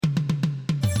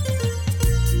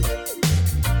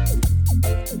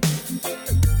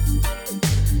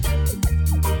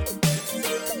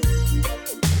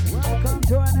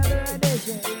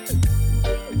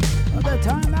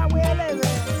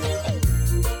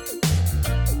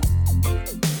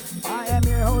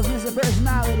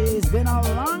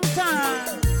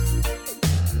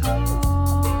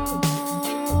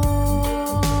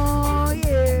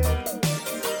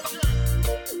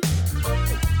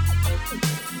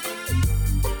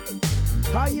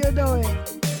How you doing?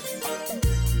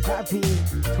 Happy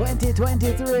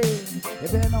 2023,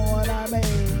 if you know what I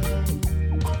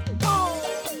mean. Oh!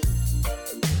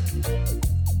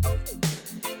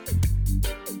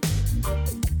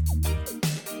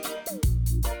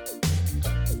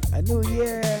 A new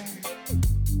year,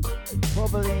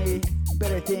 hopefully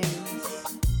better things.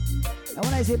 And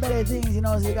when I say better things, you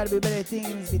know, there gotta be better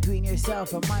things between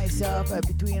yourself and myself, and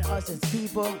between us as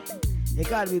people. There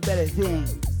gotta be better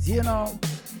things, you know?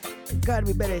 Gotta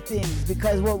be better things,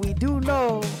 because what we do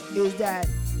know is that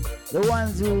the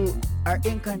ones who are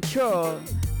in control,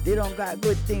 they don't got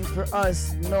good things for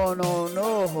us. No.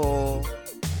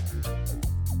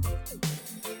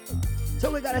 So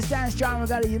we gotta stand strong, we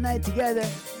gotta unite together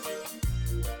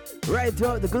right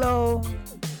throughout the globe.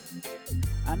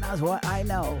 And that's what I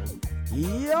know.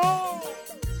 Yo!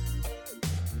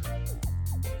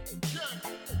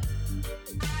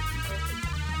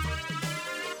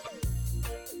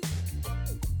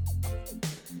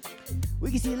 We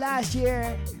can see last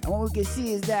year, and what we can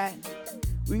see is that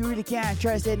we really can't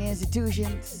trust any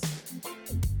institutions.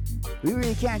 We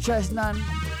really can't trust none.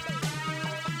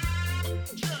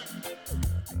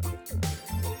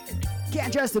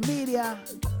 Can't trust the media.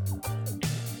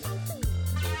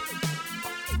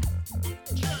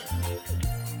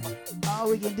 All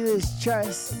we can do is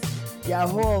trust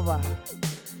Jehovah.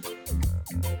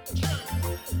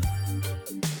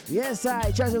 Yes,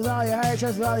 I trust with all your heart,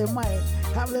 trust with all your might.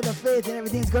 Have a little faith and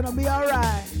everything's gonna be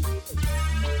alright.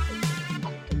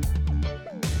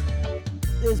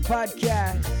 This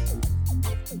podcast,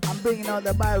 I'm bringing out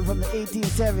the Bible from the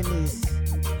 1870s.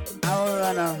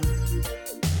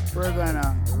 We're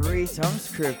gonna read some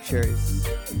scriptures.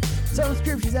 Some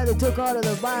scriptures that they took out of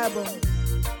the Bible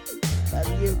that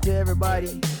we give to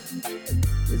everybody.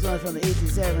 This one's from the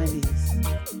 1870s.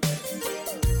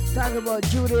 Talk about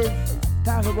Judith,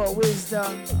 talk about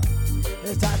wisdom.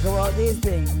 Let's talk about these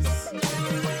things.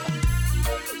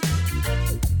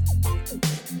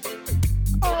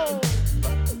 Oh!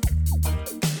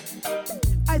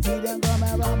 I see them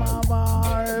coming from my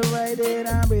bar, riding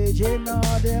and bridging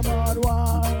all them hard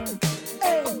war.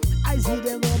 Hey! I see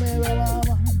them coming from my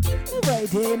bar,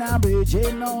 riding and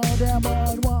bridging all them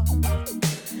hard war.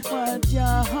 But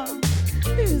your heart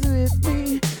is with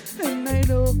me, and I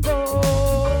don't go.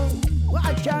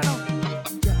 Watch out!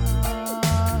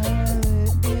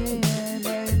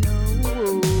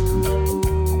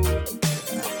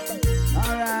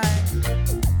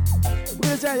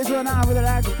 Start this one off with an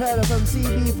acapella from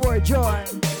CB4 Joy.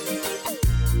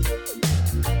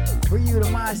 For you, the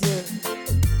massive,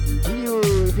 for you,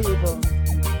 people,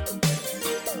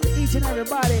 for each and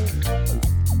everybody.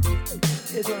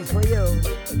 This one's for you.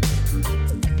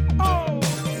 Oh!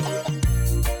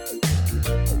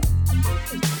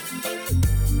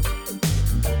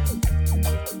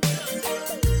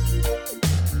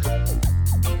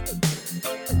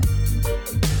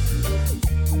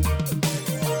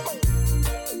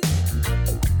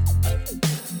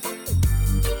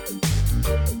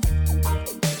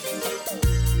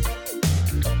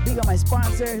 My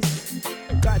sponsors,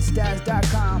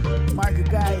 godstats.com,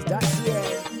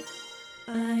 marketguys.ca.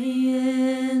 I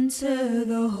enter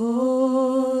the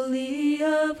Holy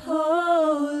of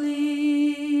Holies.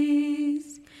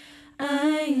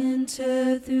 I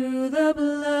enter through the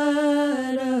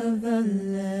blood of the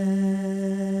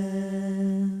Lamb.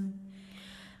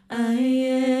 I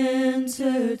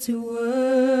enter to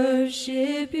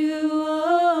worship you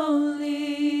only.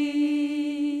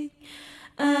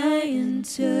 I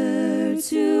enter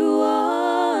to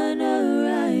honor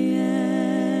I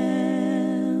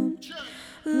am.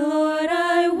 Lord,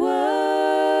 I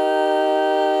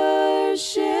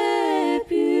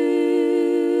worship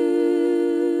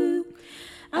you.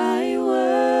 I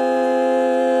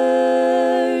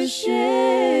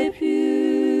worship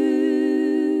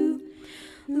you.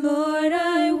 Lord,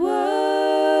 I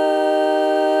worship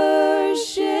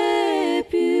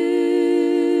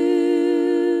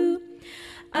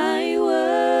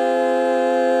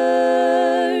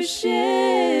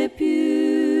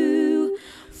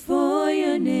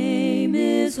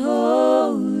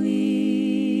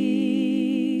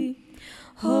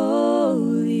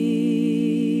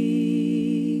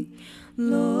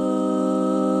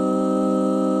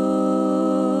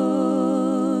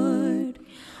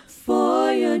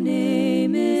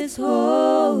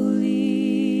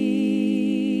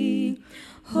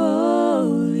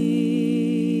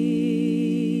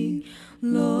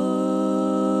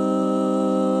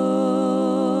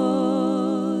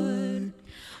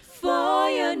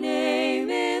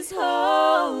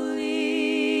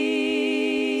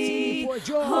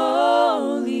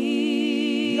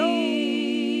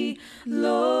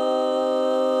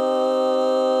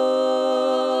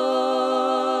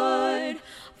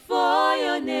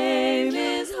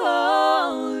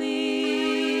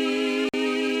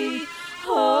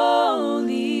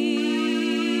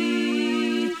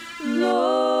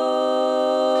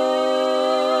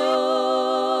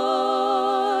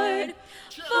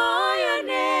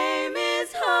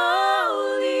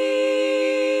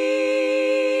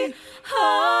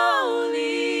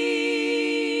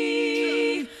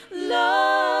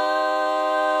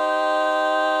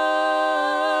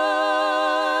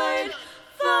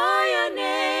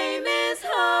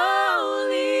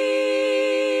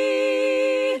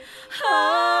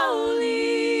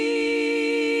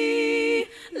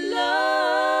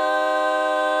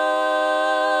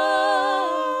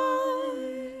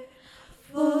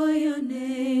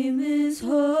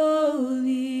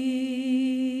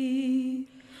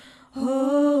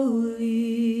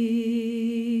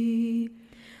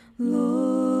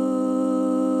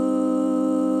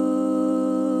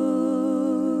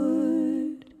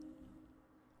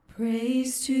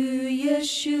Praise to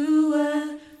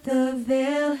Yeshua, the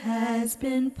veil has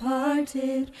been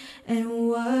parted, and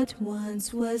what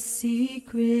once was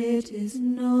secret is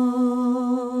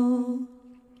known.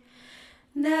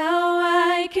 Now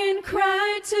I can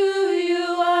cry to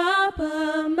you,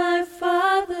 Abba, my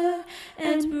Father,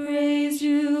 and praise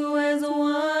you as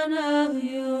one of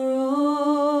your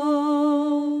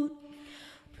own.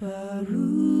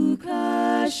 Baruch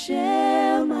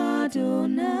Hashem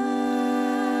Adonai.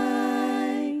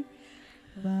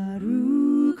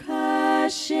 Baruch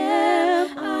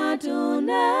Hashem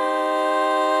Adonai.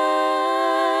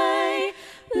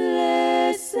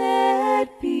 Blessed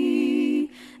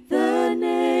be the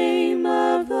name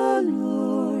of the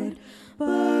Lord.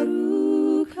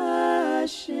 Baruch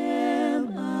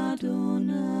Hashem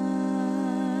Adonai.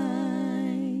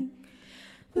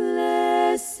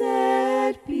 Blessed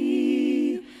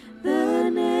be the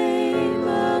name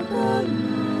of the Lord.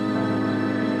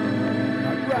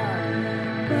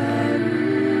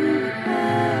 Baruch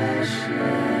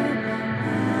Hashem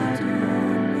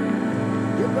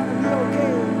Adonai. You're gonna be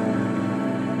okay.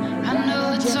 I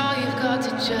know it's all you've got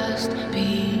to just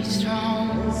be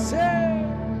strong. Say,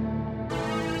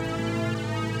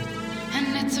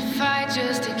 And it's a fight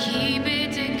just to keep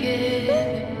it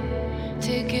together.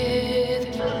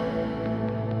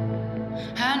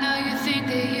 I know you think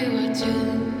that you are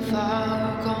too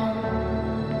far gone,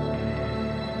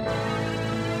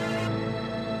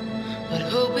 but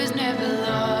hope is never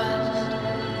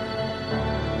lost.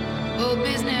 Hope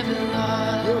is never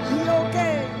lost. you'll be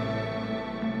okay.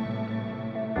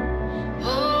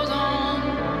 Hold on,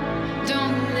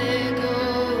 don't let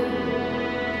go.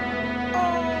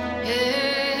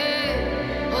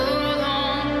 Hey, hold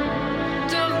on,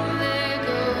 don't let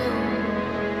go.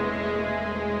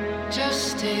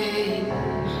 Just stay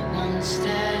one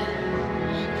step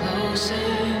closer.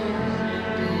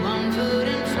 Put one foot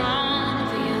in front of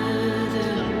the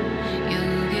other.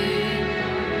 You'll get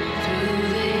through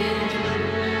this.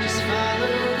 Just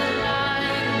follow the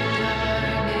light in the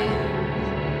darkness.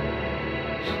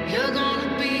 You're gonna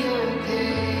be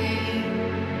okay.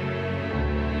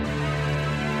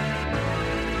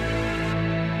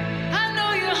 I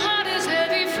know your heart is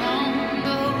heavy from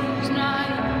those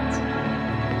nights,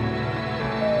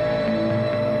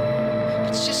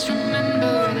 but just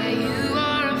remember that you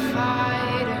are a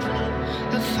fighter,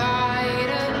 a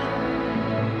fighter.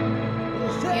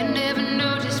 You never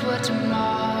know just what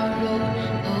tomorrow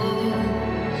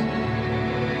holds,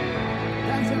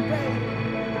 Thanks and praise.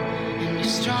 and you're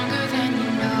stronger than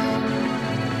you know.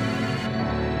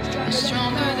 You're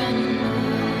stronger than you know.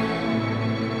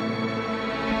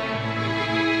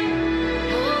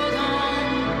 Hold on,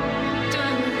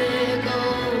 don't let go.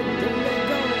 Don't let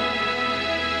go.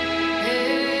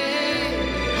 Hey,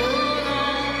 hold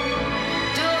on,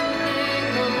 don't let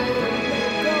go.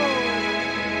 Let go.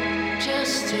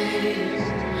 Just take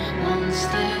one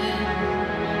step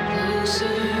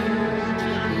closer.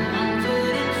 One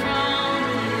foot in front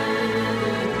of the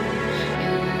other.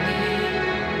 You'll get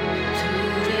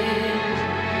through this.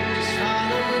 Just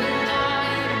follow the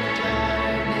light in the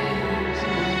darkness.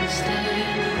 One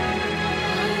step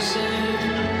closer.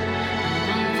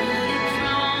 One foot in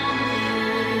front of the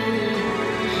other.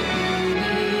 You'll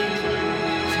get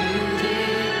through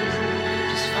this.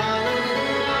 Just follow the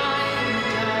light in the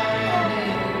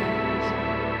darkness.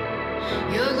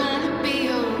 You're gonna be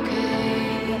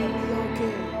okay.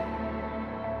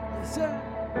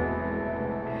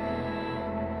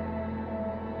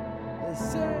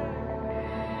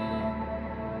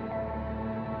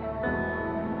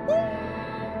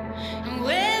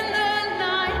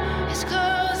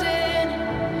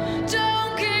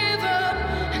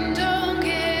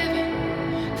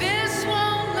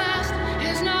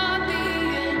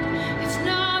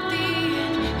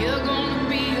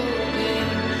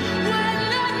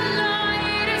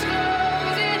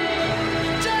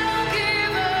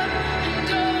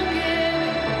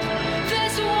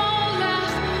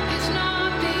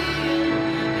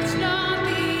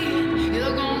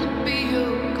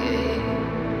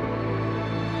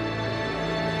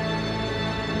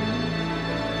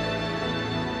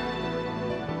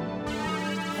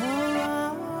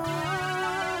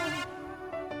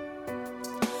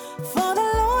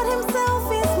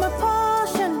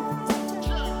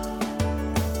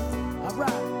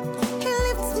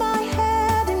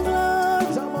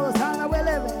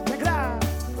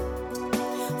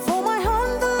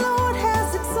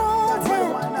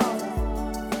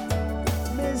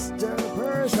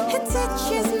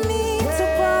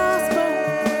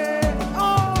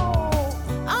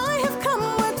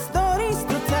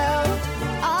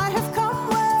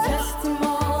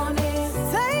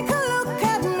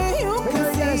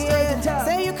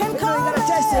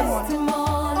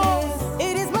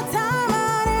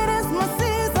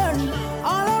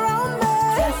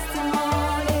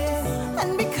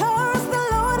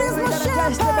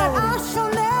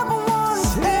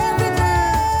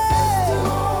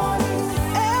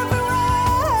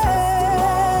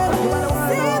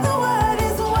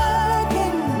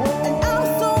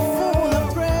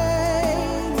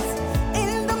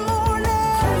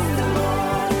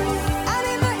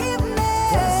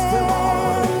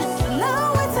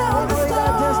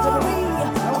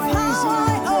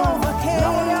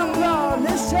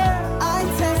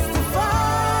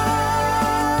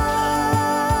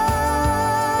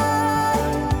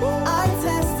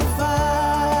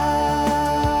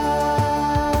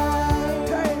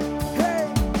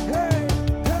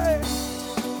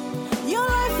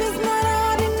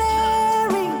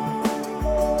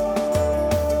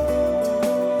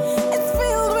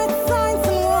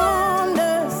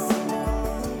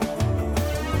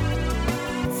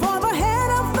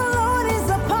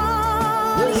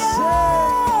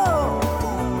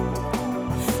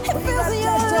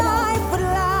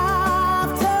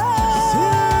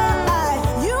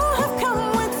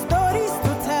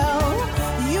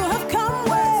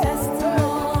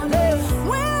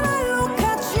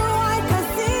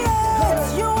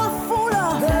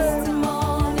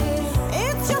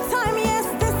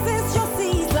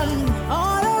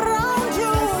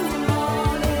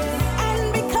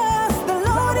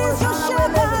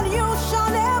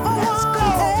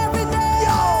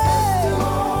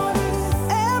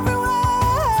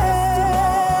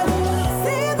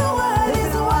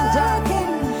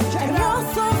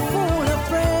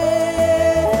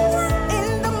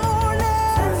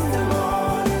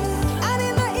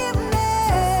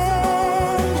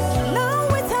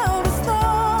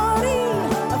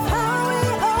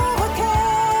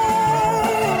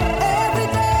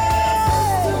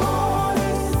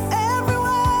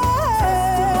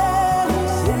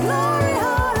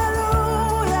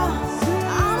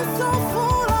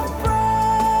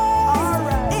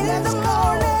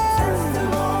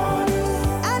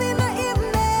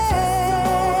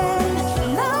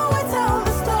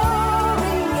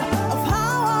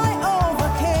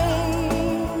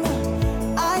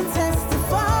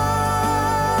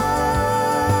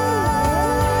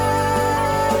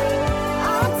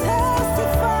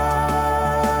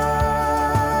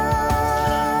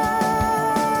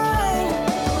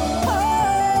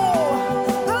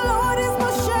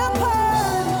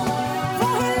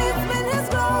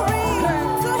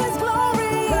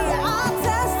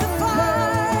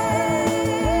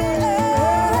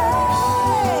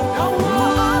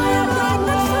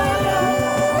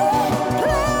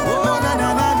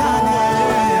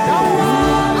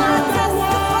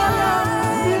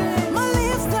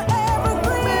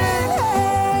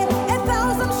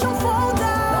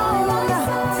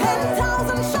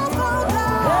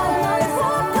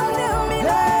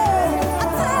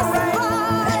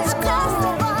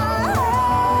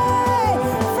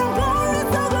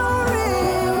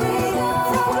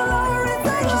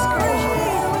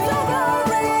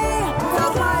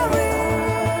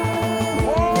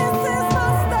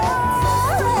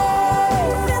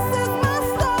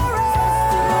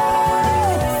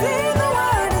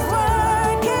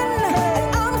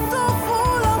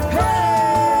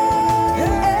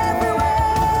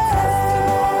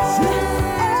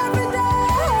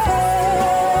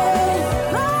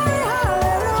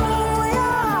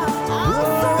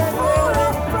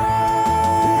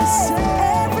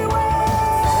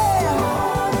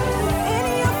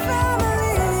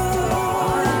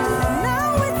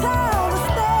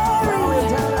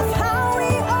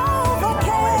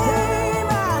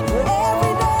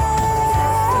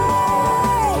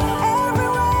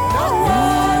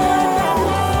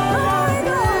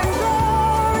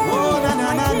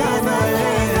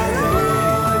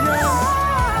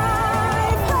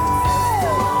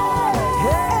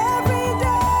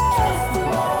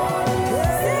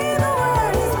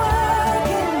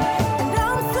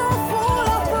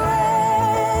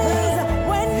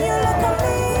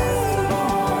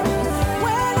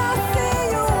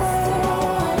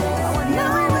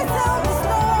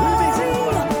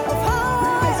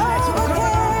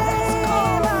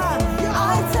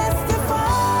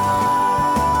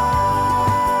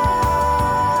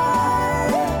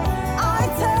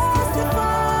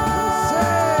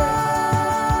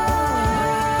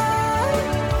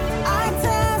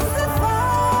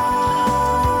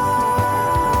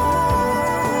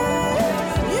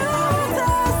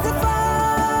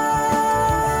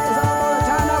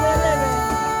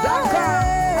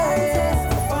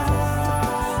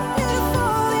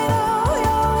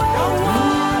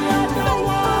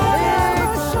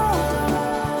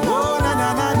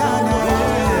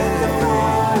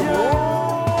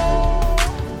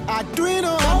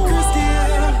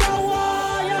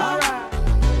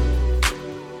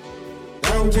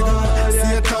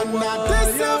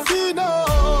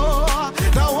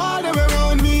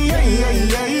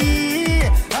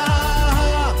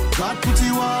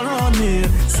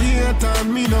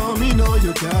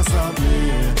 you can't stop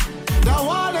me. The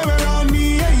wall around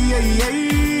me,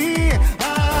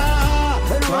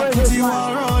 God put you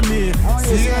all around me.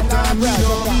 See it time, me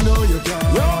know you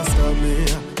can't stop me.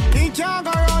 He can't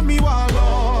go around me wall,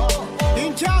 no.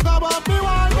 He can't go above me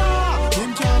wall, no.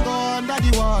 He can't go under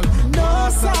the wall. No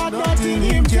sad nothing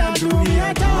him can't do me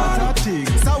at all.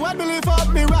 So when me lift up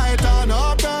me right on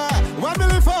up there, when me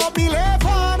lift up me left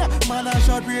on, man I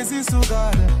shout praises to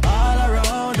God all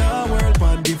around the world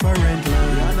on different land. You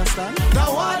understand? The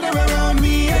wall around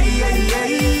me,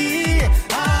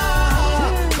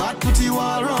 God put you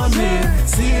all around me.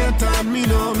 See it and me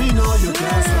know you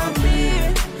can't stop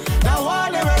me. The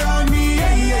wall around me,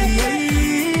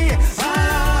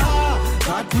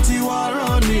 God put you all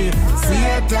around me. See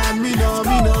it and me know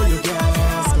you can't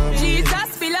stop me. Jesus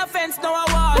feel offense now I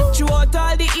walk throughout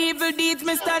all the evil deeds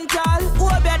me stand tall.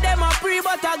 Hope ya them a pray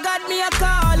but I got me a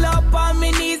call up on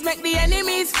me knees make the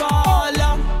enemies fall.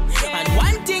 And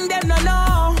one thing them no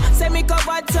know, say me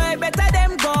covered so I better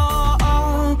them go.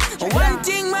 One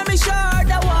thing when me sure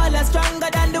the wall is stronger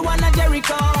than the one of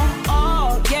Jericho.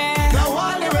 Oh yeah. The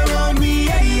wall around me,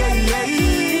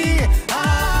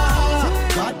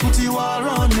 God put you all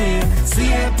around me.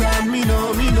 See it and me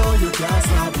know you can't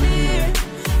stop me.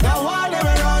 The wall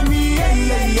around me,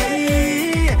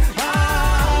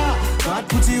 God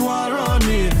put you all around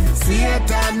me. See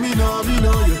it and me know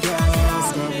you can't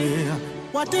stop me.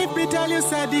 What if me tell you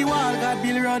said the wall God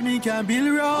build around me can build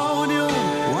around you?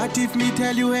 What if me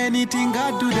tell you anything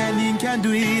God do then he can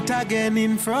do it again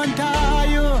in front of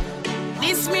you?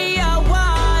 This me I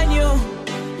want you,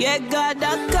 yeah God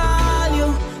I call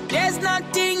you. There's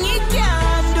nothing he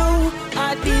can do,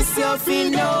 at this you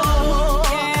feel no.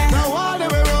 The wall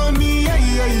around me,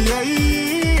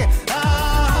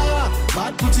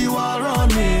 God put you all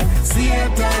around me. See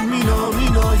it and me know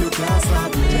you can't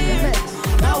stop me.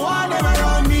 The wall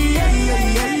around me,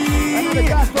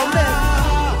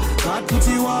 God put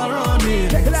you all around me.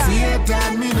 See it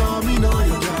and me know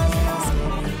you can't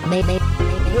stop me.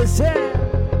 Yes, sir.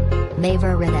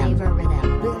 Maver Rhythm. Play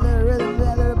a little rhythm,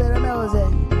 play a little bit of music.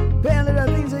 Play a little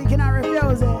things so you cannot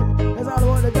refuse it. That's all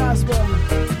about the gospel.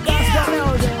 Gospel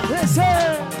music. Yes, sir.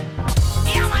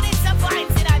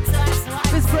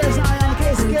 This person I am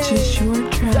KSK.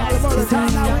 It's all about the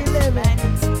time that we live in.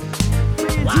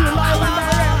 Bringing to you live and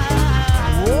direct.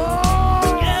 Whoa.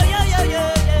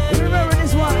 You remember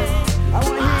this one? I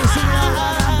want to hear you sing it out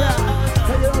loud and proud.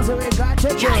 Because you don't say we got to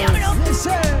choose. Yes,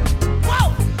 sir.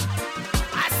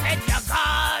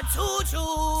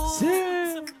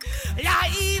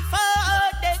 Life or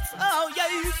death, oh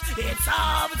yes, it's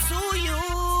up to you.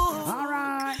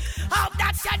 Alright. Hope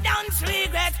that you don't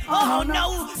regret. Oh no,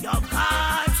 you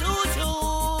got to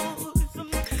choose.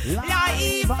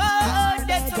 Life or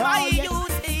death, why you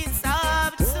it's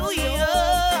up to you.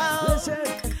 Listen.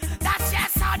 That's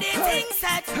just how the thing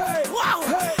said. Wow,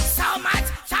 so much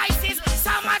choices,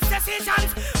 so much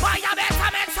decisions. Why you better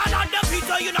make sure on the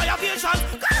future you know your vision.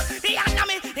 The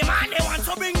enemy, the man they want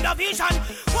to bring the vision.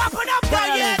 Open up the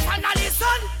ears and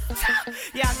listen.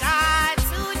 You got to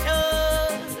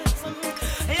choose.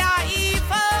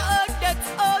 Life or death,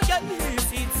 oh yes,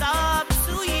 it's up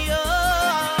to you.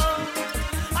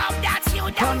 Hope that you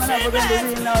don't regret.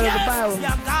 Yes,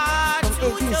 you got to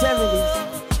choose.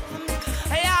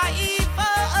 Life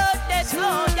or death,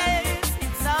 oh yes,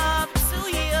 it's up to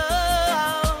you.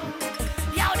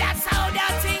 Yo, that's how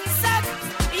that thing said.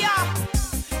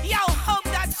 Yo, hope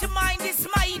that your mind is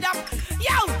made up.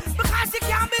 Yo, because you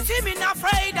can't be timid,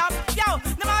 afraid of. Yo,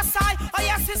 the Messiah, oh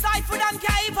yes, his life would not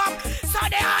give up. So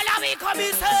they all of me come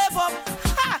and serve up.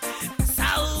 Ha!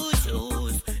 So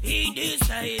choose, he did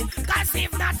say. Cause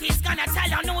if not, he's gonna tell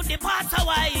you no depart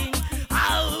away.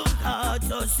 I've got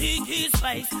to seek his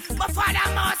face. But for the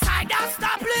Messiah, that's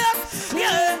the place.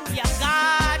 Yeah, you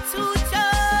got to choose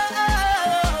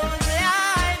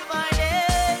life or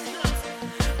death.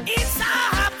 It's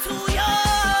up to you.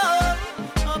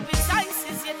 Hope it shines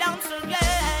you down to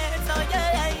get. So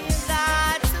yeah, you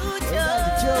got to choose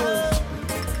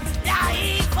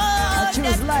life or choose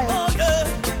death. life. Oh, yeah.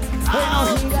 Hey, no,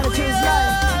 you gotta choose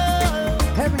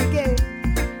life. Every gate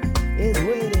is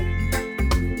waiting.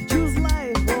 Choose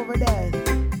life over death.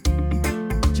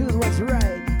 Choose what's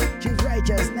right. Choose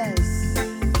righteousness.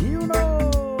 You know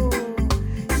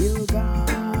you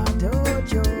got to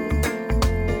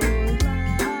choose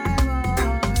life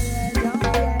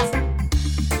over death.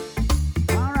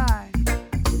 Alright.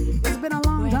 It's been a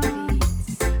long time.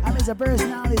 I miss a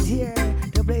personality here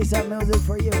to play some music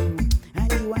for you.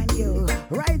 And you.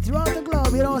 Right throughout the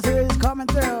globe, you know, series coming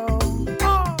through.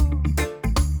 Oh!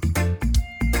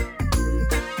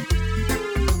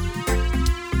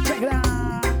 Check it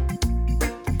out.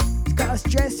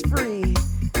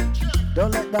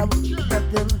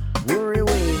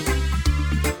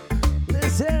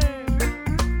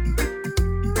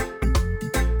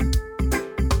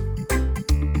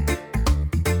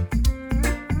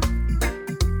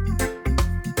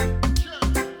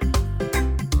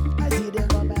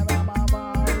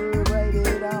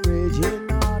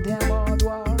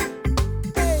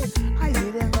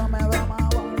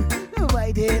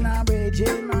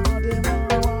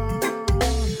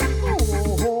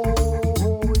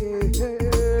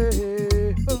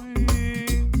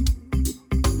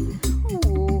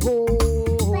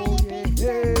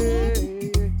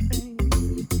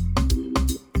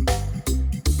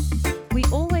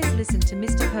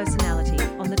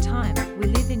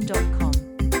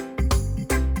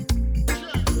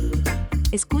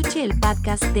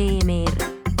 podcast DMR.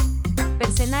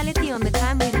 Personality on the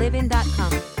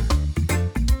timeweliving.com.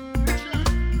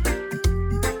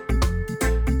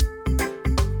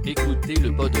 Écoutez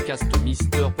le podcast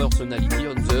Mr. Personality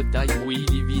on the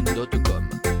timeweliving.com.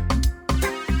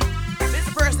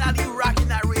 This personality rocking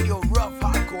that radio, rough,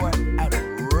 hardcore,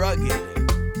 and rugged.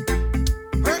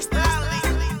 Personality.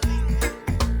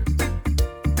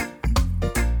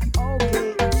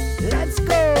 Okay, let's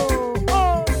go.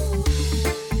 Oh.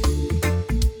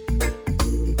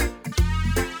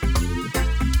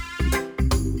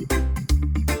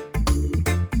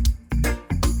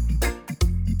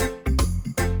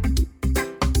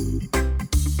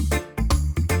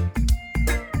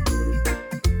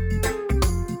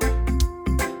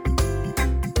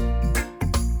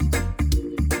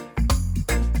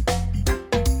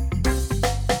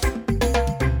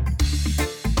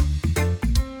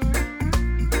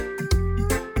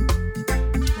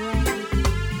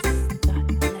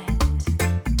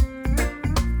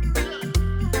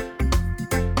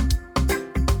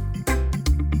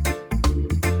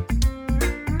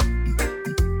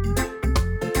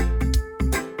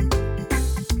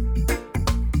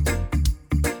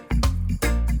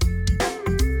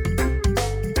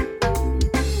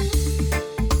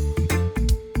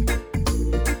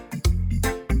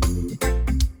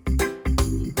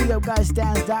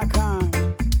 GodStance.com.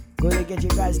 Go to get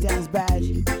your GodStance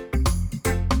badge.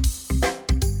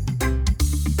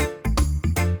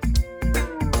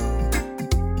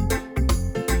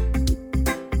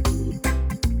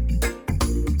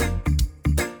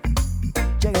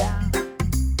 Check it out.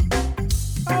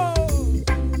 Oh.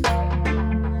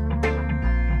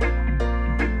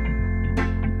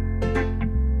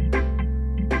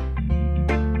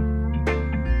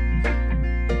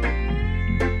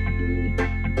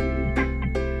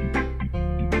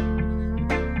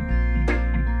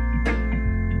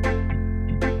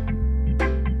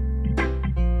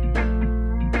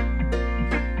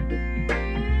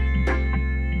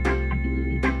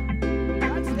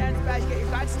 GodStance badge, get your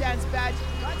GodStance badge.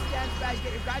 GodStance badge,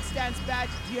 get your GodStance badge.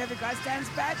 Do you have your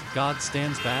GodStance badge? God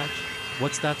stands badge?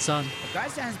 What's that, son? A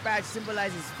GodStance badge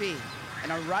symbolizes faith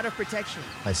and a rod of protection.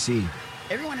 I see.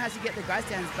 Everyone has to get the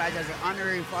GodStance badge as an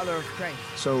honorary follower of Christ.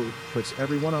 So, puts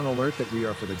everyone on alert that we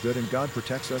are for the good and God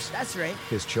protects us, That's right.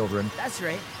 His children. That's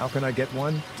right. How can I get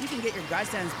one? You can get your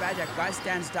GodStance badge at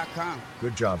GodStance.com.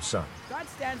 Good job, son.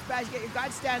 GodStance badge, get your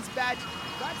GodStance badge.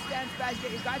 GodStance badge,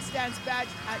 get your GodStance badge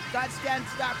at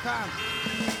GodStance.com.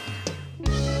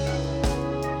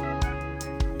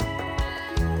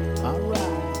 All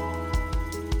right.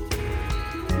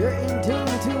 You're in tune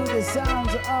to the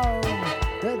sounds of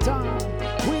the time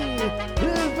we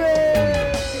live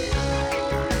in.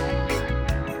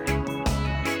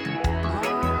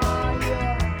 Ah,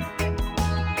 yeah.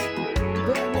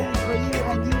 Good news for you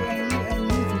and you and you and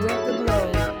you throughout the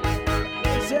globe.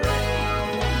 Yes, sir.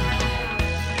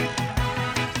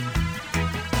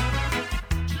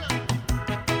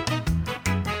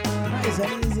 Nice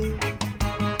and easy.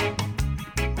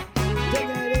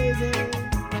 Taking it easy.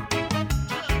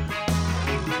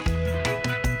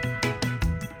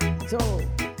 So,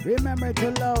 remember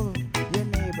to love your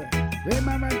neighbor.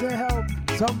 Remember to help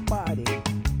somebody.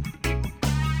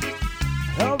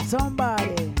 Help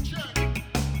somebody.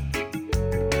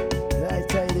 Let's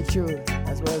tell you the truth.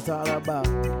 That's what it's all about.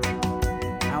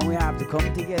 And we have to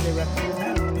come together and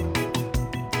unite.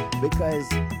 Because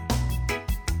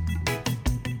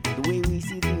the way we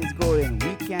see things going,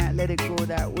 we can't let it go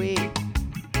that way.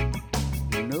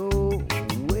 No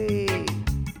way.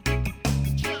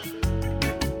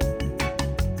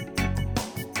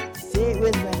 Say it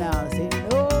with me now. Say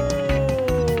no.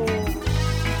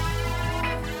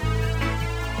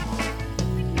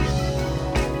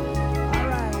 All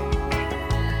right.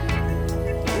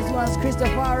 This one's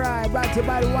Christopher Wright, brought to you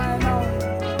by the one and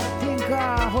only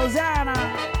Tinker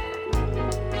Hosanna.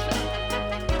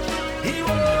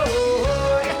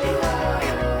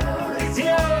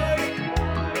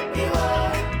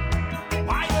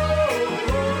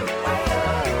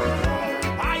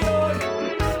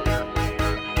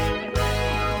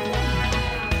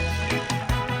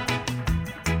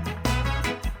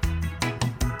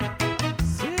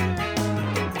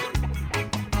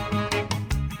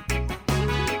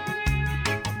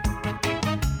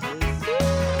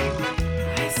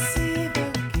 I see the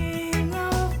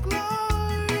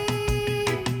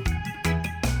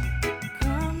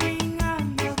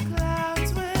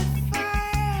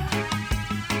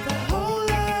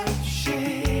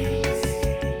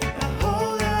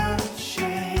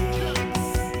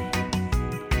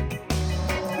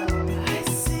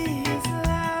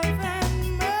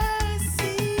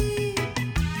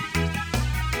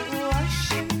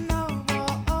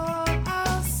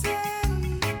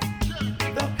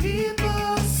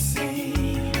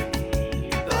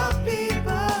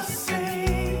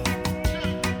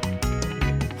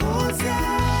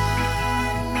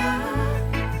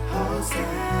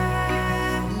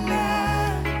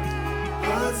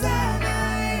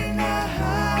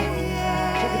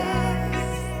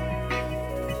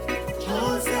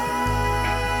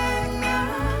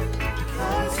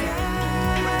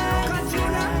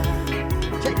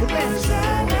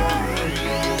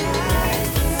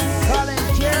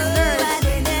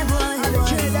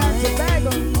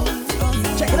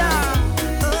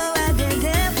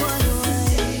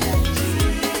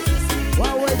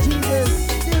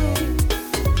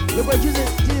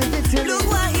to Look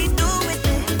what he do with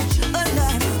me. Oh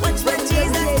Lord, watch what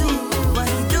Jesus do. What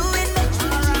he do with me.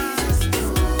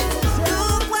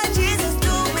 Look what Jesus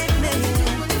do with me.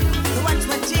 Watch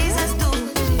what Jesus do.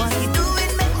 What he do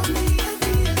with me.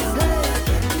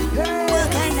 What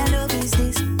kind of love is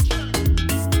this?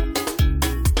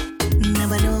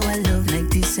 Never know a love like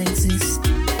this exists.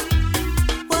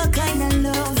 What kind of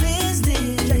love is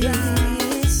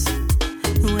this?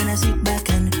 When I sit back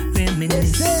and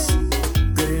reminisce.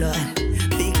 Good Lord,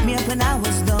 pick me up when I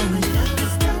was down.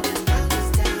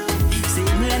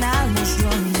 Save me when I was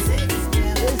strong.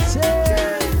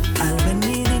 I'll be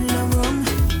needing the room.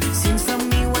 Since from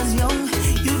me was young,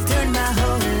 you turned my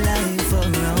whole life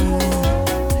around.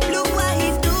 Look what he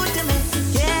do to me,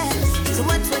 yeah. So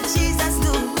watch what Jesus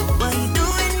do. What he do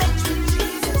in me,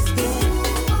 yeah.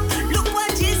 Look what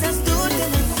Jesus do to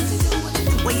me.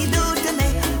 What he do to me.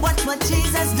 Watch what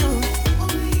Jesus do.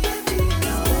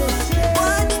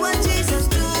 Watch what Jesus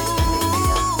do.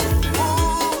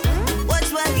 Watch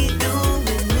what he do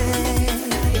with me.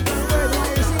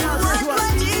 Watch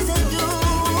what Jesus do.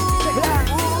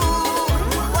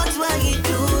 Watch what he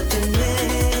do to me.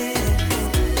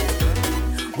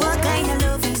 What kind of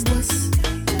love is this?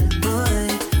 Boy,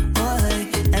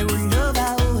 I would love a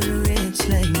old rich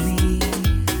like me.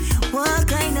 What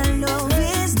kind of love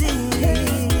is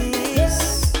this?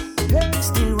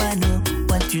 Still I know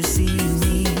what you see in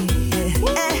me.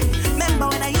 Yeah. Remember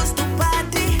when I used to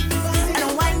party and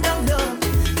wind up low.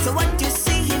 So what you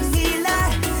see in me,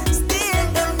 Lord, still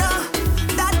don't know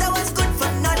that I was good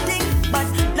for nothing. But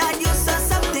Lord, you saw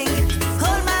something.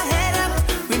 Hold my head up,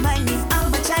 remind me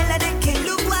I'm a child of the King.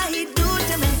 Look what he do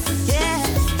to me, yeah.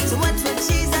 So watch what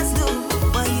Jesus do.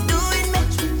 What he do in me,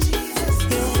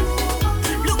 yeah.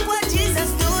 Look what Jesus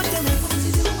do to me.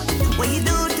 What he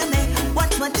do to me.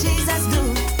 Watch what Jesus do.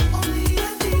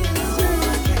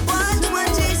 Watch what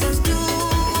Jesus do.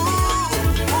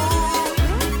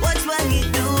 Watch what he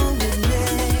do with me.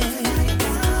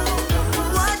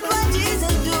 Watch what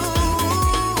Jesus do.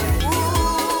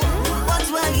 Watch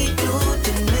what he do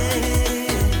to me.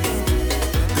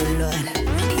 Good Lord,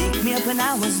 pick me up when I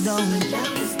was down.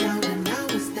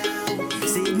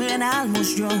 Save me when I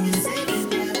almost drowned.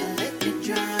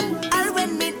 I'll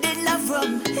when me did love from.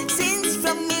 Since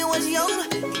from me was young,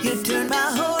 you turned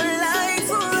my whole life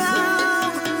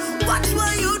around. Watch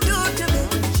what you do to me.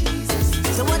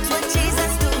 So watch what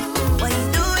Jesus do. What he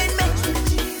do in me,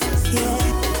 yeah.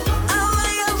 Oh,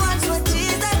 you watch what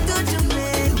Jesus do to me.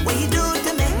 What he do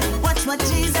to me. Watch what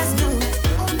Jesus do.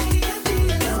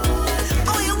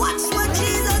 Oh, you watch what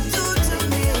Jesus do to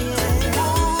me,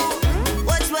 yeah.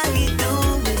 Watch what he do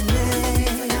with me.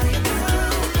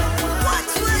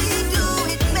 Watch what he do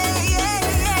with me, yeah,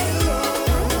 yeah.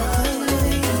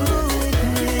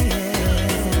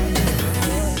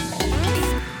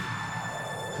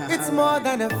 It's more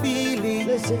than a feeling,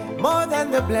 more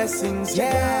than the blessings,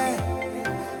 yeah.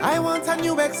 I want a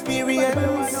new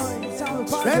experience,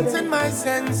 strengthen my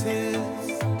senses.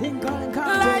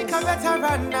 Like a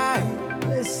veteran,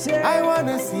 I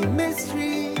wanna see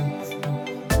mysteries.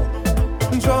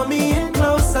 Draw me in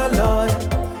closer, Lord,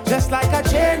 just like a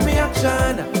chain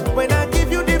reaction. When I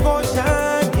give you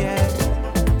devotion, yeah,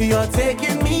 you're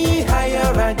taking me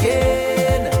higher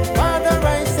again. Father,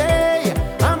 I say,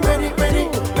 I'm ready, ready,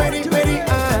 ready, ready.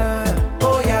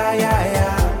 Oh yeah, yeah,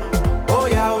 yeah. Oh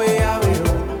Yahweh, Yahweh.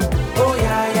 Oh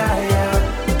yeah, yeah,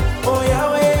 yeah. Oh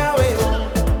Yahweh, Yahweh.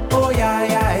 Oh yeah,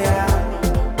 yeah, yeah.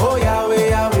 Oh Yahweh,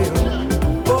 Yahweh.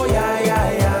 Oh yeah, yeah,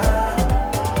 yeah.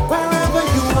 Wherever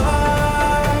you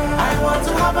are, I want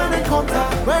to have an encounter.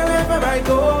 Wherever I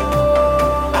go,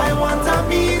 I want a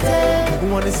meeting. I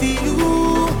want to see you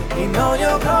in all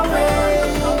your glory.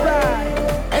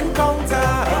 Encounter,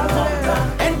 encounter,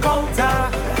 encounter.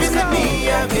 Visit me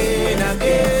again,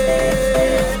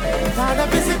 again. Father,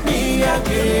 visit me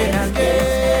again,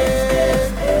 again.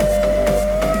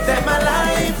 Then my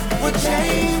life would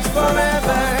change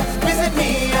forever. Visit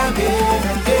me again,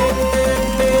 again.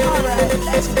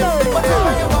 Let's go.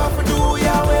 Whatever you want to do,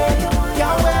 Yahweh,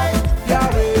 Yahweh,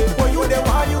 Yahweh. What you there,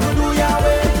 what you do,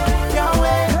 Yahweh,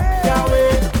 Yahweh,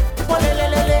 Yahweh.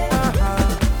 Walelelele,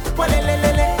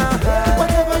 walelelele,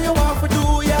 whatever you want to do,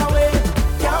 Yahweh,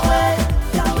 Yahweh,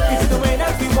 Yahweh. It's the way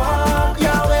that we walk,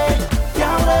 Yahweh,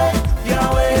 Yahweh,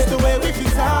 Yahweh. It's the way we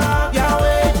feel talk,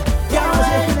 Yahweh,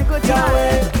 Yahweh,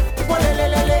 Yahweh.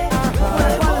 Walelelele,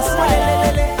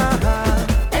 walelelele,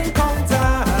 encounter,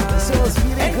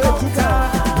 encounter.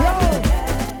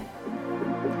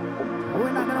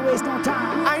 We're not gonna waste no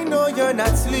time. I know you're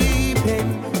not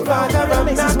sleeping, Father,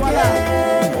 I'm not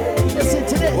dead. Listen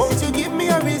to this. Won't you give me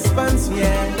a response,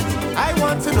 yeah? I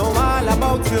want to know all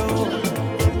about you.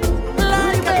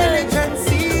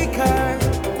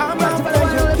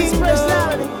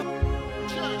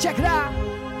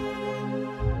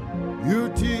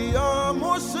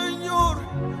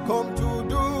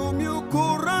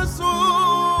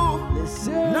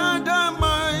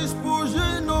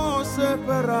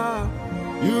 separar.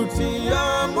 Eu te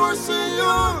amo,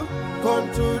 Senhor, com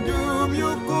todo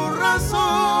meu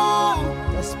coração.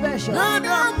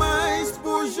 Nada mais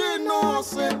pode nos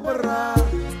separar.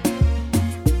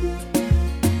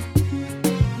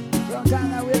 From time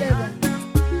that we live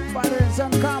in, father and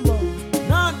son combo.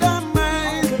 Nada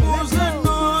mais pode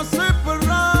nos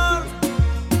separar.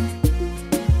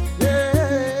 Yeah.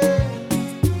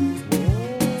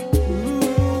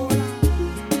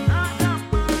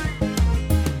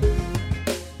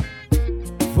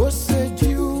 Você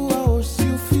deu ao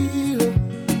seu filho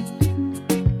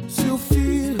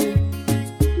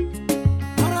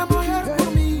para morrer por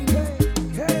mim.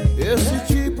 Esse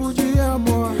tipo de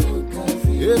amor,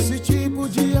 esse tipo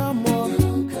de amor,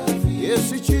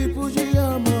 esse tipo de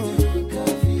amor,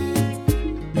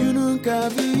 eu nunca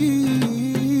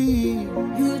vi.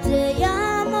 Eu te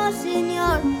amo,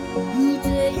 Senhor. Eu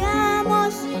te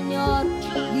amo, Senhor.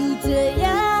 Eu te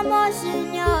amo,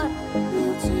 Senhor.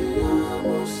 Eu te amo,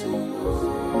 Senhor.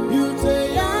 Eu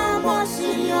te amo,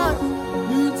 Senhor.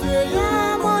 Eu te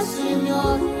amo,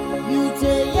 Senhor. Eu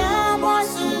te amo,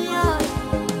 Senhor.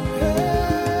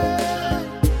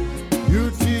 Eu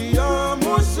te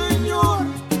amo, Senhor,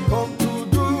 com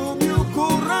todo meu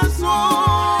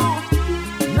coração.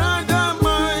 Nada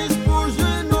mais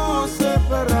pode nos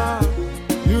separar.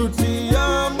 Eu te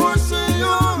amo,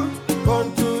 Senhor, com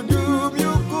todo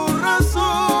meu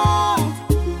coração.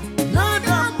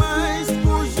 Nada mais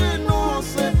pode nos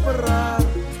separar.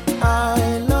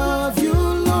 I love you,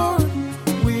 Lord,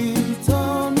 with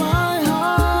all my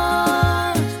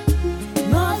heart.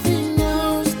 Nothing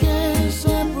else can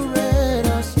separate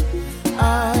us.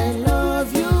 I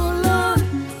love you, Lord,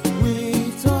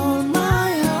 with all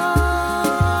my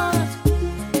heart.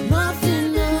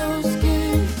 Nothing else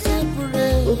can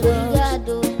separate us.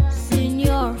 Obrigado,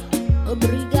 Senhor.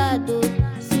 Obrigado,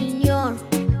 Senhor.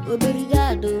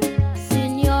 Obrigado,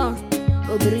 Senhor.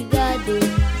 Obrigado,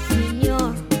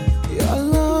 Senhor. Your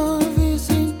love is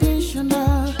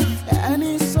intentional and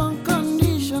it's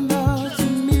unconditional to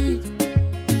me.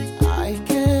 I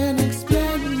can't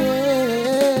explain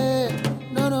it.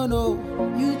 No, no, no.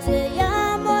 Eu te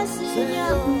amo,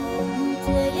 Senhor. Eu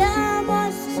te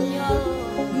amo, Senhor.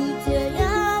 Eu te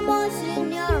amo,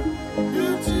 Senhor.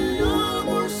 Eu te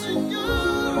amo, Senhor.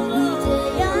 Eu te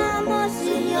amo,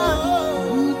 Senhor.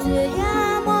 Eu te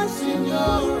amo,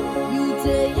 Senhor. Eu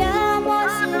te amo,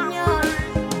 Senhor.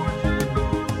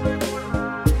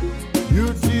 Eu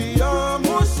te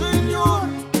amo, Senhor,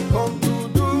 com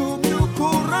todo meu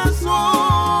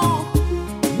coração.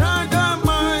 Nada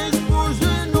mais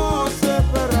pode nos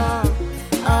separar.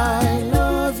 I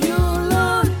love you,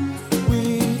 Lord,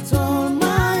 with all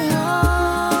my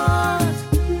heart.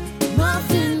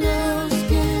 Nothing else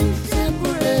can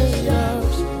separate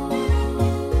us.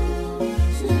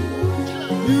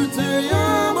 Eu te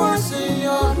amo,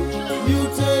 Senhor. Eu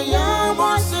te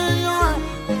amo, Senhor.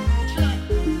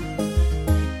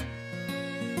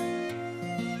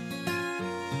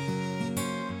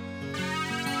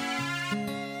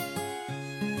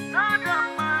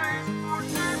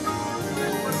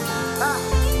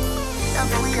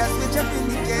 After we are switch up in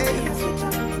the game,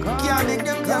 can't make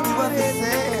them tell me what to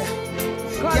say.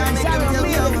 Can't make them tell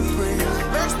me how to pray.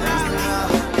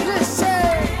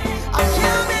 I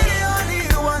can't be the only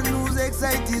one who's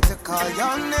excited to call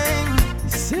your name.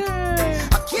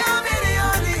 I can't be the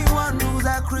only one who's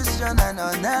a Christian and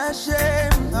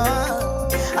unashamed. I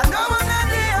know I'm not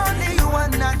the only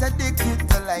one not addicted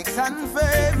to likes and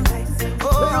fame.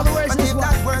 Oh, but if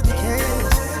that were the case,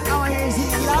 I want to see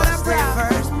you you must stay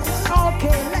first.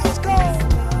 Okay, let's go.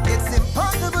 It's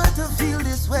impossible to feel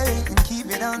this way and keep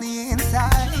it on the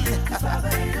inside.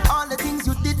 All the things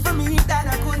you did for me that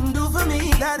I couldn't do for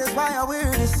me, that is why I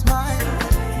wear this smile.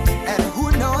 And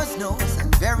who knows,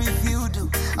 and very few do.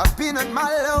 I've been at my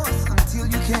lowest until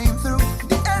you came through.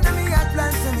 The enemy had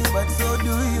plans for me, but so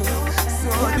do you.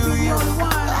 So do you.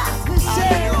 I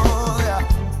know, yeah.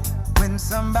 When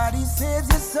somebody saves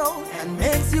your soul and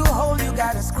makes you whole, you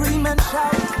gotta scream and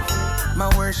shout. My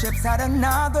worship's at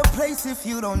another place. If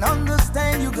you don't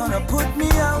understand, you're gonna put me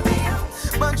out.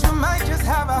 But you might just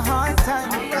have a hard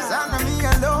time, cause under me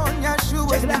alone,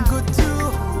 Yeshua's been good too.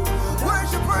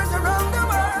 Worshipers around the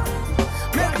world,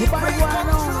 make me pray come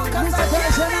true, cause I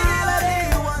can't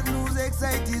be the one who's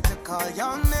excited to call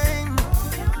your name.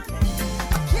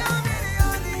 I can't be the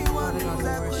only one who's a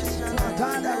Christian. The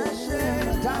time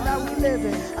that we live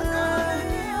in.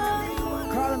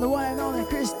 Calling the one and only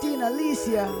Christina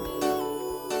Alicia.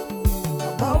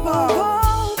 Above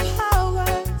all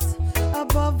powers,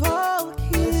 above all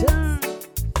kings,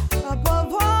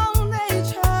 above all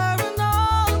nature and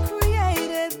all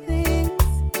created things,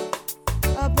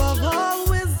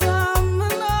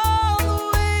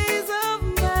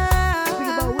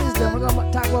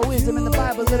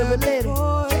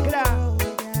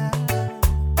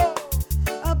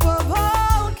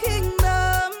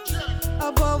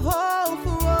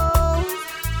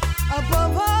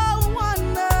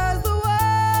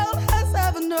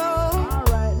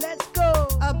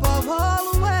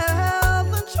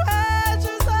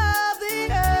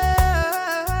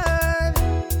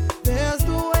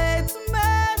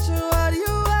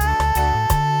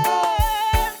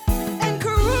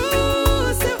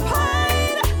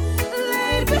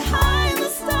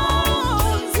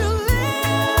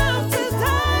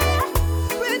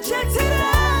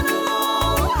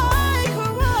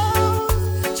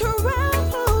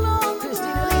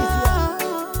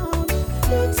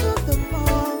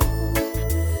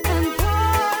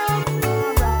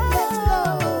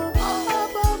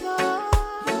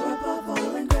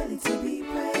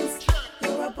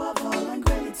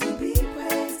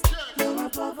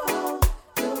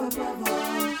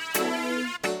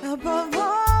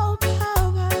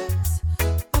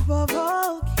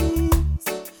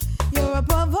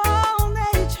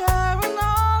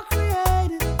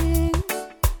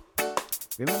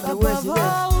 Remember the words Above he said.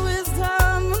 all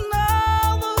wisdom and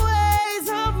all the ways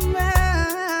of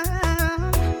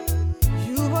man,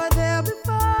 you were there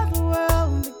before the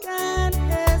world began.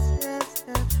 Yes, yes,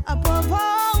 yes. Above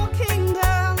all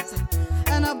kingdoms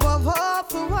and above all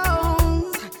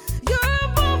thrones, you're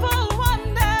above all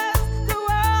wonders the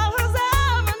world has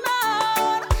ever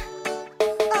known.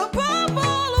 Above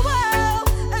all the wealth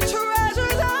and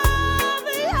treasures of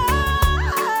the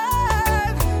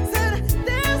earth, said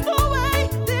there's no way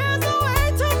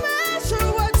to measure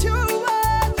what you're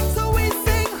worth. So we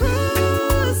sing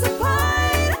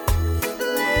crucified,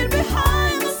 laid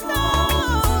behind the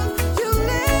stone. You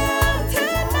live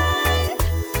tonight,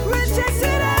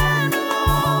 rejected and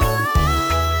alone,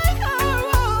 like a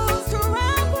rose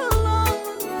trampled on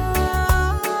the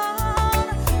ground.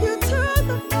 You took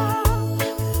the fall.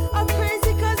 I praise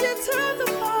you 'cause you took the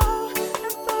fall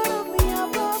and thought of me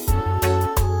above all.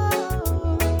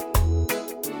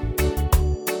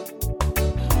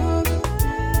 How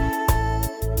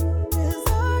great is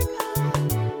our God?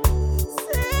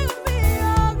 Sing with me,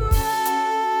 how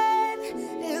great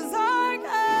is our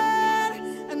God?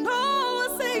 And all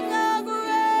will sing,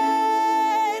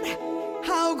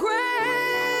 how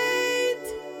great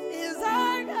is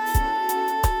our God?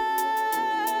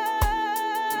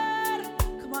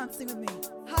 Come on, sing with me.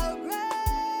 How great.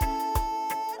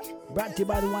 Brought to you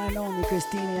by the one and only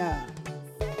Christina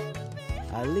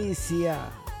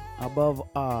Alicia. Above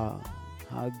all,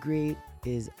 how great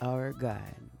is our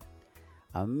God.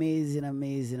 Amazing,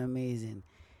 amazing, amazing.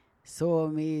 So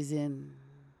amazing.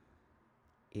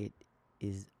 It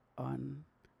is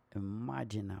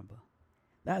unimaginable.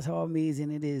 That's how amazing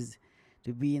it is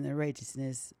to be in the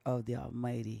righteousness of the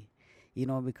Almighty. You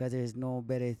know, because there's no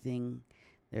better thing,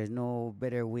 there's no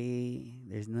better way,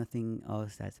 there's nothing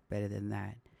else that's better than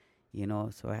that. You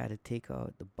know, so I had to take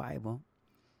out the Bible,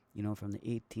 you know, from the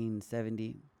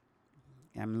 1870.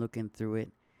 I'm looking through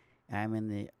it. I'm in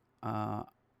the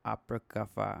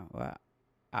Apocrypha.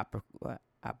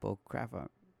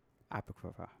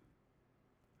 Apocrypha.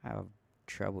 I have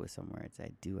trouble with some words.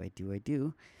 I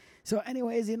do. So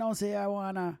anyways, you know, say I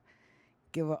want to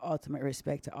give an ultimate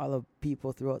respect to all of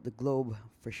people throughout the globe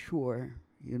for sure,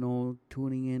 you know,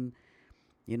 tuning in,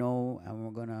 you know, and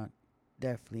we're going to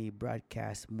definitely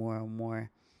broadcast more and more.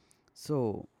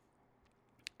 So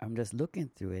I'm just looking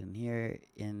through it, and here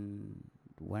in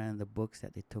one of the books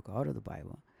that they took out of the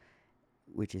Bible,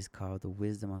 which is called The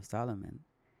Wisdom of Solomon,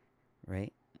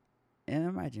 right? And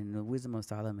imagine the Wisdom of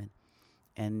Solomon.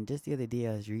 And just the other day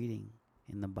I was reading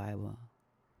in the Bible,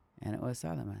 and it was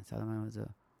Solomon. Solomon was the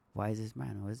wisest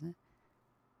man, wasn't it?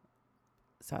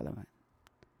 Solomon.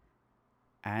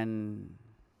 And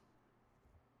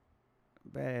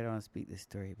but I don't speak the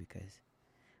story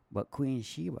but Queen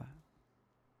Sheba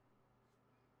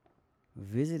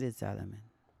visited Solomon,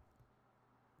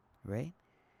 right?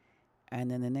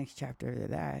 And then the next chapter of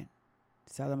that,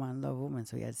 Solomon loved women,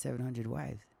 so he had 700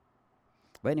 wives.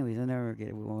 But anyways, we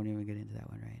won't even get into that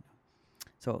one right now.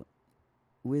 So,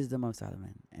 Wisdom of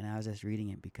Solomon. And I was just reading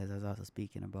it because I was also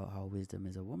speaking about how wisdom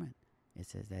is a woman. It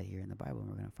says that here in the Bible, and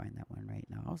we're going to find that one right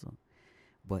now also.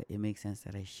 But it makes sense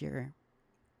that I share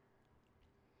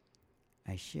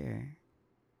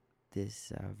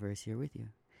this verse here with you.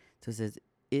 So it says,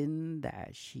 in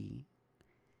that she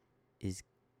is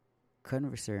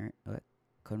conversant,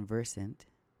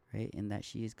 right? In that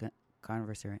she is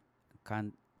conversant,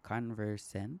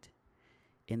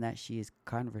 in that she is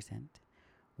conversant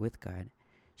with God,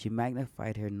 she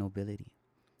magnified her nobility.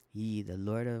 Ye, the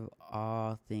Lord of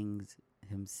all things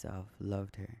himself,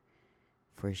 loved her,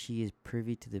 for she is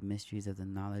privy to the mysteries of the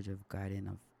knowledge of God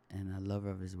and a lover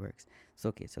of his works. So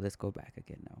okay, so let's go back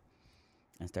again now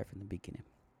and start from the beginning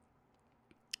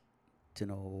to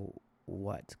know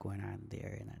what's going on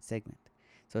there in that segment.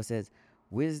 So it says,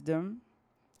 wisdom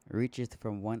reacheth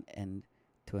from one end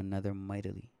to another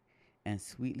mightily, and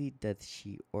sweetly doth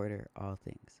she order all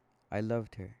things. I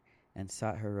loved her, and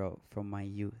sought her out from my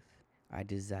youth. I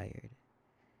desired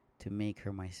to make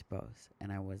her my spouse,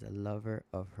 and I was a lover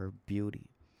of her beauty.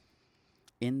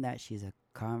 In that she is a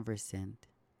conversant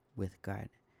with God,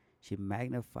 she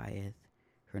magnifieth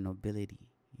her nobility.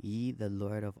 Ye, the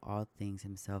Lord of all things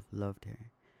himself, loved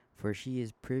her, for she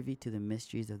is privy to the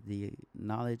mysteries of the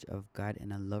knowledge of God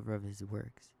and a lover of his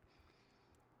works.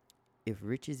 If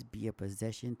riches be a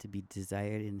possession to be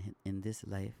desired in this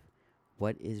life,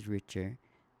 what is richer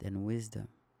than wisdom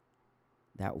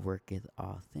that worketh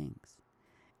all things?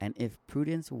 And if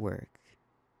prudence work,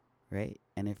 right?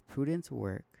 And if prudence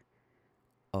work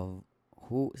of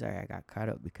who? Sorry, I got caught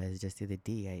up because just the other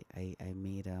day I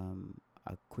made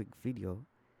a quick video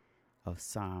of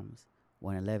Psalms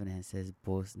 111, and it says,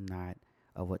 boast not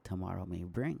of what tomorrow may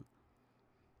bring.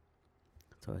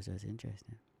 So it's just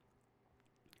interesting,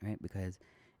 right? Because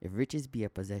if riches be a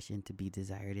possession to be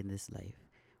desired in this life,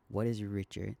 what is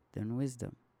richer than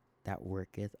wisdom that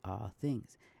worketh all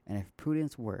things? And if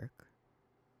prudence work,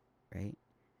 right,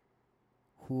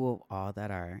 who of all that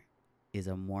are is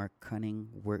a more cunning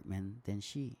workman than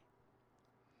she?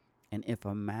 And if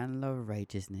a man love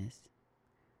righteousness,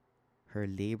 her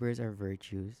labors are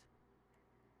virtues,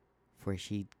 for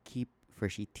she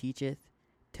teacheth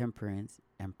temperance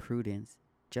and prudence,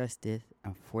 justice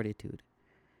and fortitude,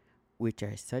 which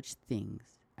are such things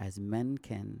as men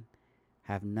can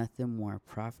have nothing more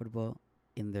profitable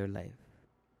in their life.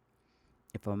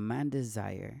 If a man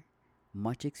desire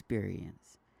much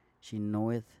experience, she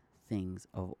knoweth things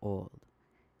of old,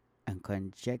 and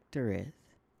conjectureth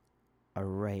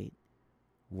aright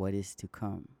what is to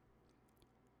come.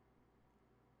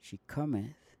 She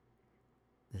cometh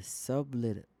the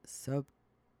subtleties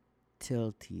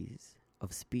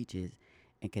of speeches,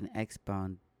 and can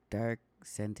expound dark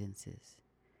sentences.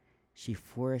 She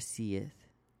foreseeth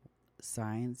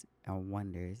signs and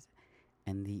wonders,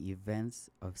 and the events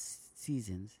of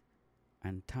seasons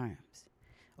and times.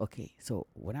 Okay, so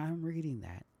when I'm reading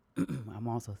that, I'm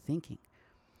also thinking,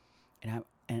 and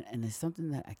it's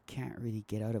something that I can't really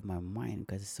get out of my mind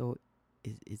because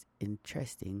it's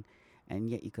interesting, and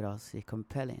yet you could also say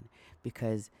compelling,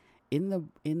 because in the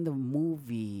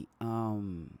movie, I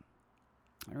don't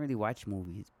really watch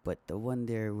movies, but the one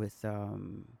there with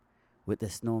the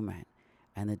snowman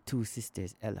and the two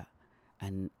sisters, Ella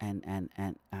and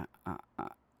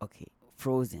okay,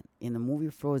 Frozen. In the movie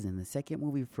Frozen, the second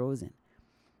movie Frozen,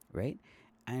 right?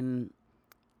 And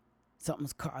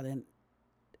something's calling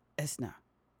Esna,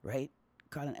 right?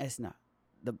 Calling Esna,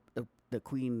 the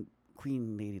queen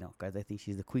lady now, because I think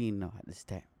she's the queen now at this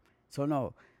time. So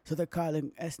they're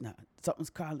calling Esna. Something's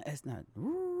calling Esna.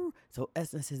 So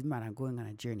Esna says, man, I'm going on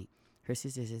a journey. Her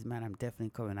sister says, man, I'm definitely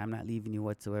coming. I'm not leaving you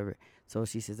whatsoever. So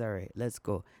she says, all right, let's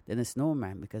go. Then the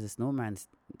snowman, because the snowman's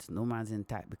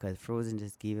intact, because Frozen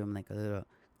just gave him like a little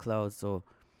cloud. So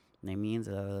that means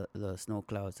a little snow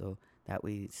cloud. So that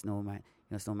way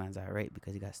snowman's all right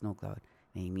because he got snow cloud.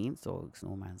 You know what I mean? So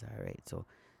snowman's all right. So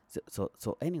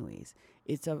anyways,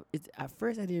 it's at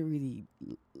first I didn't really,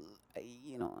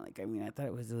 I thought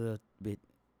it was a little bit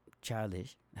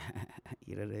childish.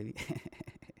 You know what I mean?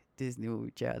 Disney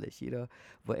movie childish,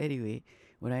 But anyway,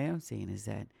 what I am saying is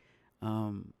that,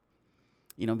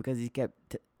 because he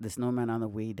kept the snowman on the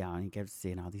way down, he kept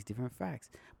saying all these different facts.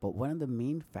 But one of the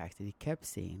main facts that he kept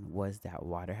saying was that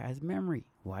water has memory.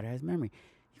 Water has memory.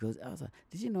 He goes, Elsa,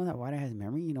 did you know that water has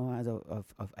memory? As of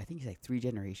I think it's like 3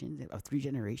 generations,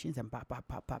 and pop,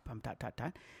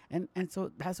 tot. And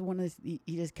so that's one of he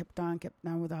just kept on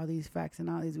with all these facts and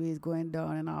all these ways going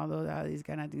down and all these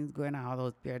kind of things going on, all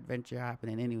those peer adventure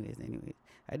happening. Anyways,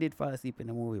 I did fall asleep in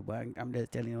the movie, but I'm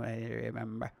just telling you what I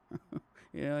remember.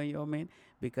 You know what I mean?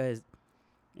 Because,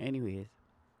 anyways,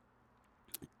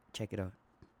 check it out.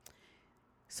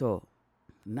 So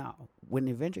now, when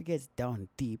the adventure gets down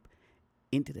deep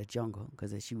into the jungle,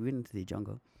 because she went into the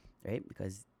jungle, right?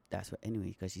 Because that's what,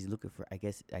 because she's looking for, I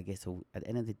guess, so at the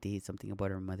end of the day, it's something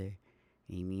about her mother,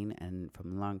 you know what I mean? And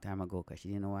from a long time ago, because she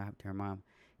didn't know what happened to her mom,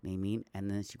 you know what I mean?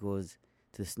 And then she goes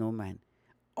to the snowman.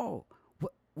 Oh,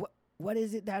 what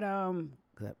is it that,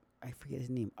 I forget his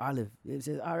name, Olive. It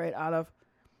says, all right, Olive.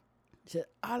 She said,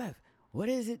 Olive, what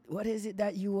is it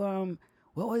that you,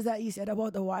 what was that you said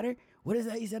about the water? What is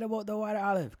that you said about the water,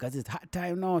 Olive? Because it's hot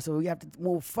time now, so we have to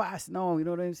move fast now. You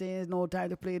know what I'm saying? There's no time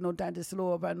to play, no time to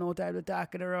slow up, and no time to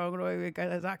talk in the wrong way,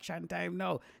 because it's action time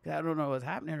now. Because I don't know what's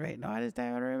happening right now at this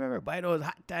time. I don't remember. But I know it's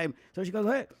hot time. So she goes,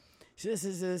 hey.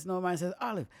 The snowman says,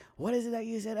 Olive, what is it that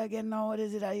you said again now? What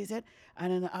is it that you said?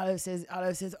 And then Olive says,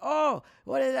 oh,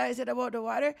 what is it that you said about the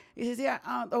water? He says, yeah,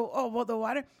 about the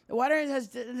water. The water has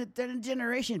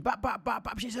generations. Bop, bop, bop,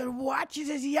 bop. She said, what? She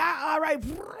says, yeah, all right.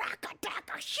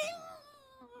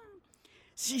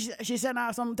 She sent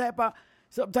out some type of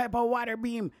water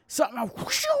beam. Something.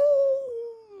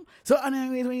 So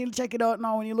anyways, when you check it out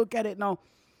now, when you look at it now,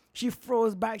 she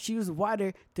froze back. She used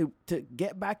water to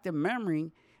get back the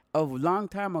memory of long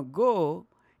time ago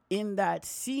in that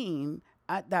scene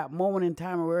at that moment in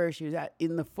time where she was at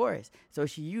in the forest. So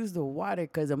she used the water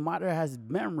because the water has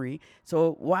memory.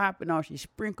 So what happened now? She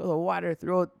sprinkled the water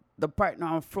throughout the part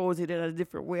now and froze it in a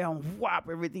different way, and whop,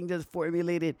 everything just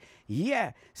formulated.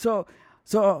 Yeah. So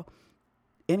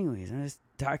anyways, I'm just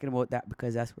talking about that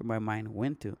because that's where my mind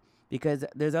went to. Because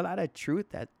there's a lot of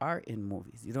truth that are in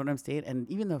movies. You know what I'm saying? And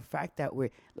even the fact that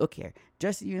look here,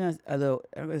 just this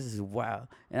is wild.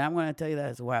 And I'm going to tell you that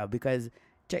it's wild because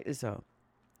check this out.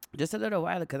 just a little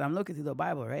while, because I'm looking through the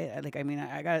Bible, right? I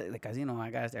got, like, cause I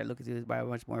gotta start looking through this Bible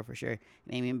much more for sure. You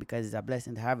know what I mean? Because it's a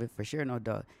blessing to have it for sure, no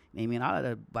doubt. You know what I mean? All of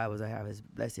the Bibles I have is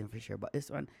blessing for sure, but this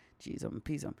one, Jesus and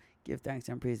peace, give thanks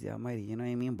and praise the Almighty. You know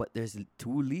what I mean? But there's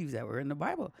 2 leaves that were in the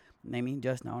Bible. You know what I mean?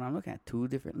 Just now, when I'm looking at 2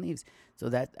 different leaves, so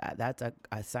that's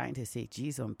a sign to say,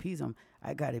 Jesus and peace,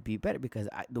 I gotta be better, because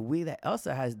the way that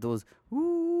Elsa has those,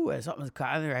 and something's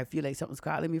calling her, I feel like something's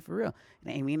calling me for real.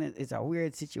 You know what I mean? It's a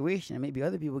weird situation, and maybe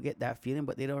other people get that feeling,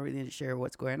 but they don't really share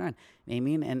what's going on. You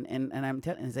know what I mean? And I'm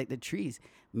telling, it's like the trees.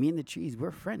 Me and the trees,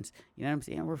 we're friends. You know what I'm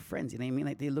saying? We're friends. You know what I mean?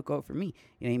 Like, they look out for me.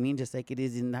 You know what I mean? Just like it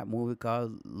is in that movie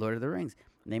called Lord of the Rings.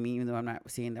 You know what I mean? Even though I'm not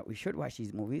saying that we should watch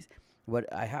these movies,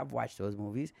 but I have watched those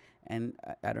movies, and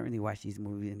I don't really watch these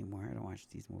movies anymore. I don't watch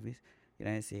these movies. You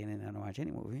know what I'm saying? And I don't watch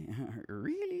any movie.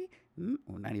 Really?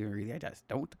 Well, not even really. I just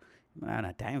don't. I don't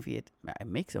have time for it. I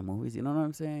make some movies. You know what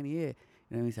I'm saying? Yeah.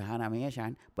 You know what I mean? So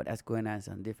animation, but that's going on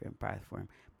some different platform.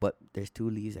 But there's 2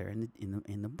 leaves that are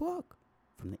in the book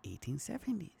from the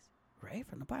 1870s, right?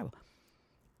 From the Bible.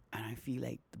 And I feel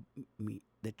like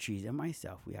the trees and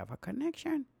myself, we have a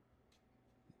connection.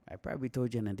 I probably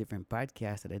told you in a different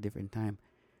podcast at a different time,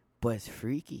 but it's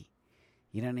freaky.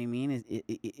 You know what I mean?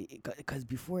 Because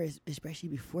before, especially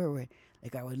before, where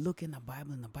like I would look in the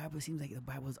Bible, and the Bible seems like the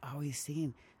Bible's always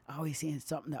saying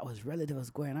something that was relative was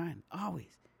going on.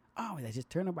 Always. I just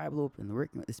turn the Bible open,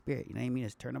 working with the Spirit. You know what I mean?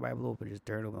 Just turn the Bible open, just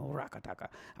turn it open, rakataka,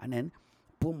 and then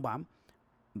boom, bam,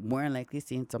 more than likely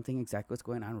seeing something exactly what's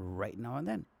going on right now and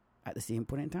then at the same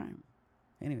point in time.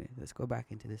 Anyway, let's go back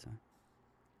into this one.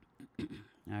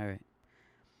 All right.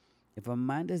 If a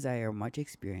man desire much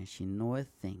experience, she knoweth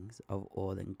things of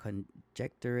old, and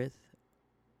conjectureth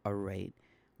aright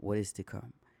what is to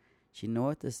come. She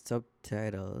knoweth the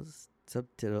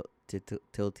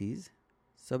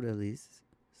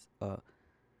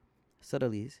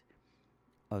subtleties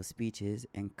of speeches,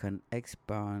 and can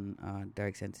expound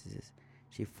dark sentences.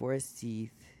 She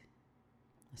foreseeth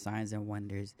signs and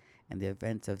wonders, and the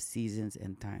events of seasons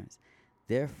and times.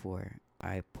 Therefore,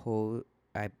 I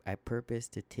purpose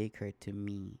to take her to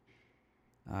me,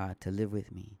 to live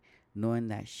with me, knowing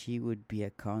that she would be a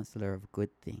counselor of good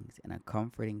things, and a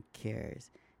comforting cares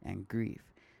and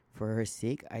grief. For her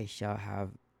sake I shall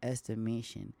have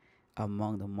estimation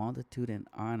among the multitude, and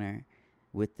honor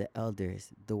with the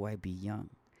elders, though I be young.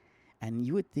 And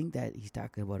you would think that he's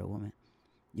talking about a woman.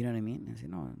 You know what I mean? I say,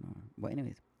 no. But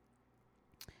anyways.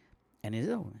 And it is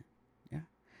a woman. Yeah.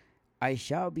 I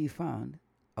shall be found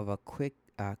of a quick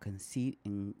conceit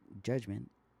in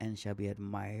judgment, and shall be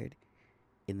admired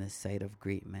in the sight of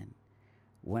great men.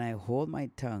 When I hold my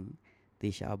tongue,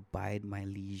 they shall bide my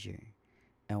leisure,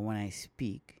 and when I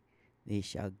speak, they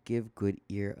shall give good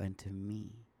ear unto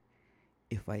me.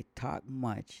 If I talk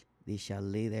much, they shall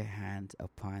lay their hands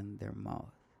upon their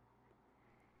mouth.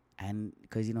 And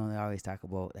because they always talk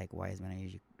about like wise men are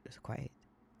usually just quiet.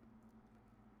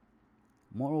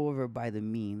 Moreover, by the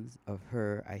means of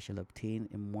her I shall obtain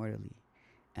immortality,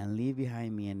 and leave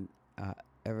behind me an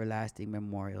everlasting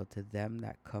memorial to them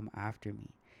that come after me.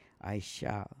 I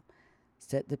shall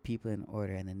set the people in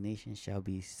order, and the nations shall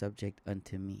be subject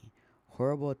unto me.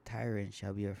 Horrible tyrants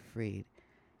shall be afraid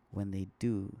when they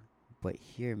do but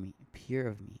hear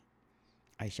of me.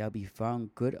 I shall be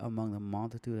found good among the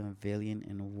multitude, and valiant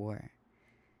in war.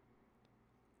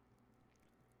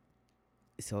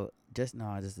 So just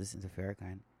now, I just listened to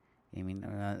Farrakhan. I mean,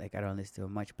 like I don't listen to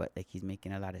him much, but like he's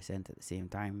making a lot of sense at the same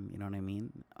time. You know what I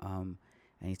mean? And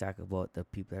he's talking about the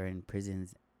people that are in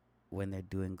prisons when they're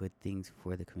doing good things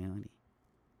for the community.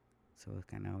 So it's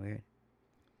kind of weird.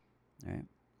 All right.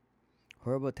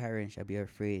 Horrible tyrants shall be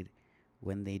afraid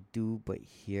when they do but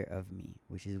hear of me,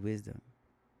 which is wisdom.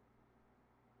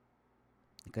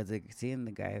 Because like seeing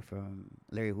the guy from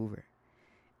Larry Hoover,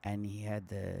 and he had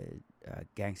the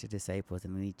Gangster Disciples,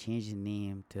 and then he changed his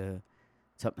name to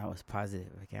something that was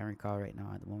positive. I can't recall right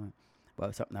now at the moment,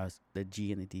 but something that was the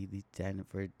G and the D. They standing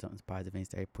for something positive, and he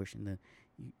started pushing to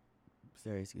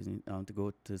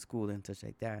go to school and such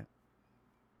like that.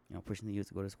 Pushing the youth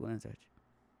to go to school and such.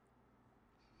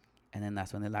 And then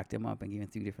that's when they locked him up and gave him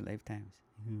 3 different lifetimes.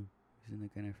 He's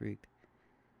kind of freaked.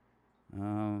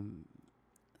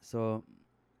 So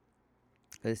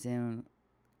the same,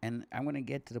 and I'm gonna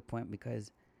get to the point because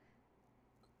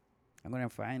I'm gonna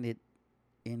find it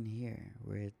in here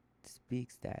where it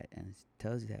speaks that and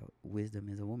tells you that wisdom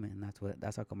is a woman. And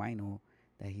that's how come I know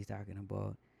that he's talking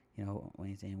about, when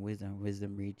he's saying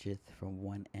wisdom reacheth from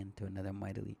one end to another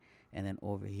mightily. And then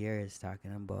over here it's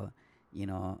talking about,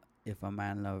 if a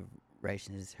man love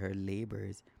righteousness, her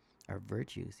labors are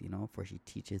virtues, for she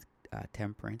teaches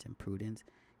temperance and prudence,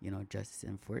 justice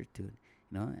and fortitude.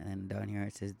 And down here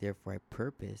it says, therefore I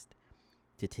purposed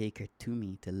to take her to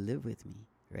me to live with me,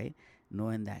 right?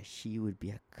 Knowing that she would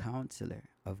be a counselor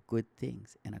of good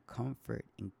things and a comfort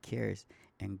in cares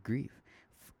and grief.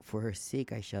 For her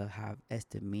sake I shall have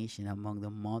estimation among the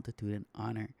multitude and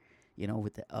honor,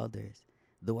 with the elders,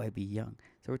 though I be young.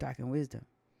 So we're talking wisdom.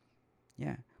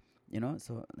 Yeah.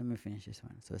 So let me finish this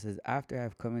one. So it says, after I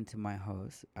have come into my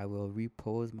house, I will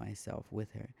repose myself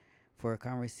with her. For a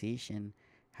conversation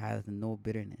hath no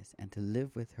bitterness, and to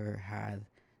live with her hath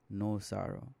no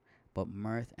sorrow, but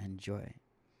mirth and joy.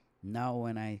 Now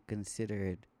when I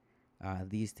considered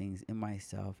these things in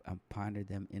myself and pondered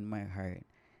them in my heart,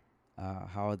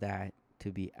 how that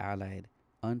to be allied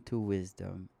unto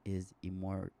wisdom is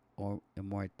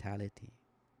immortality.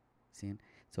 See?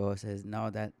 So it says,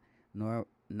 now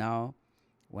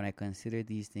when I consider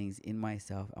these things in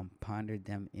myself and pondered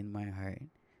them in my heart,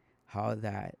 how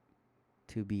that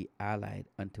to be allied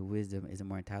unto wisdom is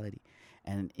immortality.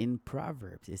 And in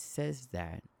Proverbs it says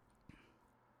that,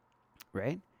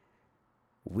 right?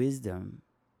 Wisdom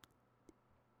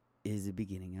is the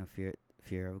beginning of fear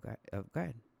of God,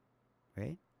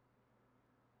 right?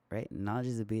 Right? Knowledge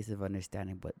is the basis of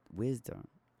understanding, but wisdom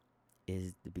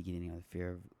is the beginning of the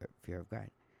fear of God.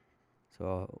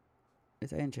 So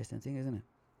it's an interesting thing, isn't it?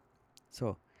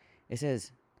 So it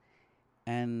says,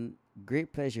 and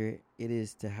great pleasure it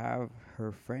is to have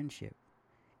her friendship,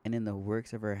 and in the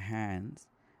works of her hands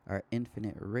are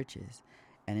infinite riches,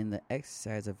 and in the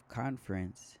exercise of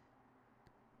conference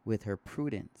with her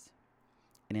prudence,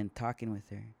 and in talking with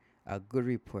her a good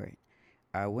report.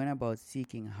 I went about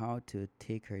seeking how to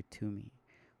take her to me,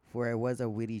 for I was a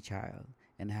witty child,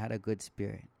 and had a good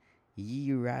spirit.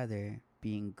 Ye rather,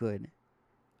 being good,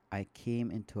 I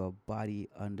came into a body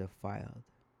undefiled.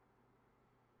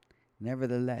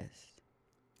 Nevertheless,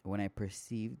 when I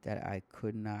perceived that I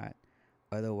could not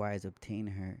otherwise obtain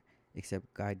her,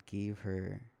 except God gave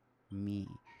her me,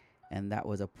 and that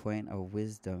was a point of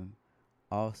wisdom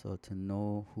also to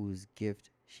know whose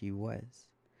gift she was,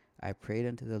 I prayed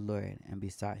unto the Lord and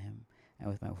besought him, and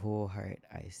with my whole heart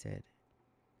I said,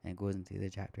 and it goes into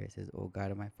the chapter, it says, O God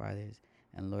of my fathers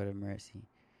and Lord of mercy,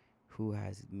 who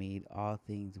has made all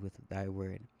things with thy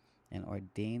word, and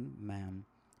ordained man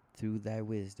through thy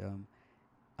wisdom,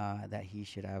 that he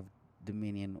should have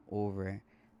dominion over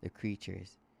the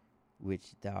creatures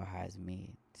which thou hast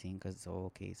made. Seeing,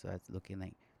 so that's looking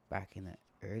like back in the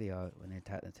earlier when they're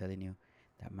telling you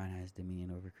that man has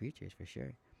dominion over creatures for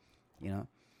sure,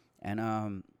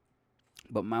 and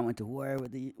but man went to war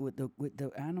with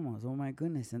the animals. Oh my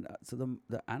goodness! And so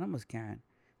the animals can't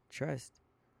trust.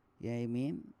 Yeah, I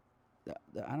mean,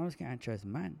 the animals can't trust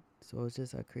man. So it's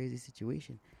just a crazy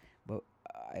situation. But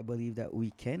I believe that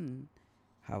we can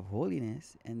have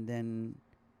holiness, and then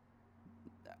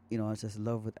it's just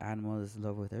love with animals,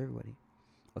 love with everybody.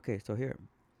 Okay, so here,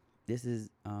 this is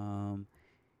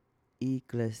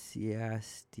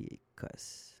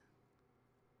Ecclesiasticus.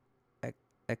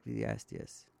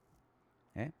 Ecclesiastes.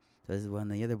 Okay? So this is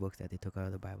one of the other books that they took out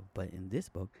of the Bible. But in this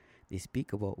book, they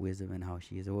speak about wisdom and how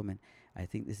she is a woman. I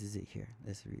think this is it here.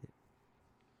 Let's read it.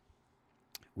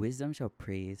 Wisdom shall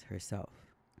praise herself,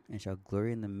 and shall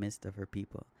glory in the midst of her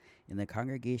people. In the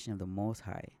congregation of the Most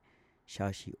High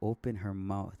shall she open her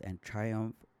mouth and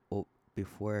triumph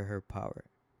before his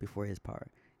power.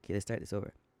 Okay, let's start this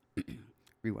over.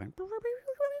 Rewind. All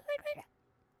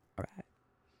right.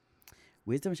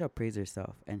 Wisdom shall praise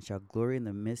herself, and shall glory in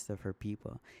the midst of her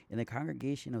people. In the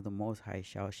congregation of the Most High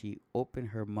shall she open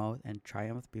her mouth and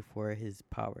triumph before his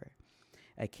power.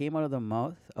 I came out of the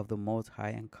mouth of the Most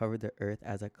High and covered the earth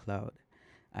as a cloud.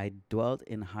 I dwelt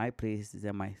in high places,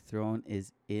 and my throne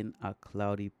is in a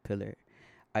cloudy pillar.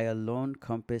 I alone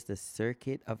compassed the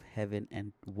circuit of heaven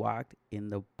and walked in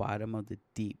the bottom of the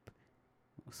deep.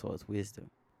 So it's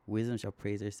wisdom. Wisdom shall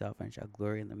praise herself and shall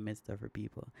glory in the midst of her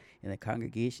people. In the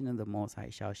congregation of the Most High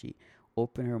shall she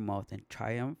open her mouth and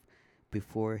triumph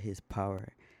before his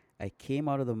power. I came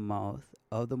out of the mouth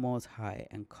of the Most High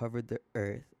and covered the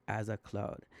earth as a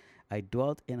cloud. I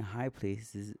dwelt in high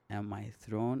places, and my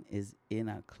throne is in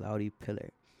a cloudy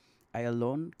pillar. I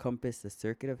alone compassed the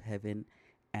circuit of heaven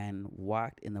and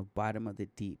walked in the bottom of the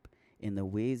deep, in the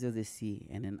waves of the sea,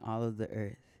 and in all of the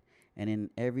earth. And in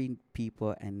every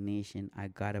people and nation I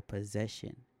got a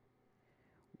possession,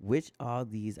 which all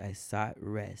these I sought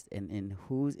rest, and in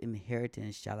whose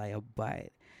inheritance shall I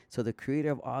abide? So the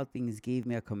Creator of all things gave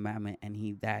me a commandment, and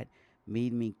he that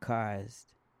made me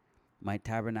caused my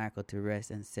tabernacle to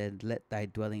rest, and said, let thy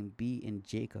dwelling be in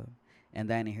Jacob, and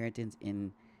thine inheritance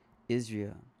in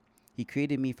Israel. He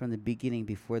created me from the beginning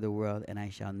before the world, and I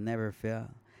shall never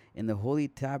fail. In the holy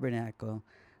tabernacle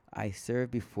I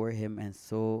served before him, and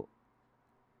so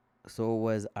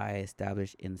was I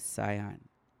established in Sion,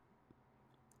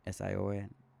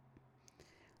 Sion.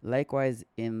 Likewise,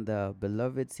 in the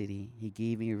beloved city, he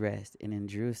gave me rest, and in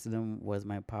Jerusalem was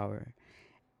my power.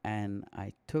 And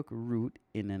I took root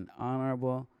in an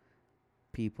honorable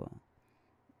people,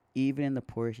 even in the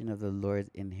portion of the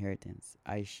Lord's inheritance.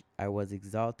 I was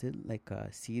exalted like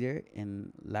a cedar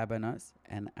in Lebanon,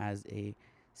 and as a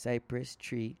cypress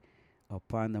tree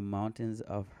upon the mountains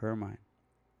of Hermon.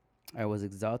 I was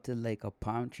exalted like a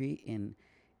palm tree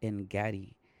in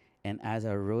Gadi, and as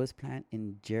a rose plant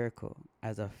in Jericho,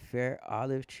 as a fair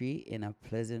olive tree in a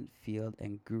pleasant field,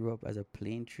 and grew up as a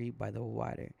plane tree by the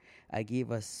water. I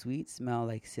gave a sweet smell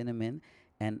like cinnamon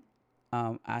and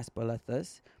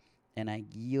aspalathus, and I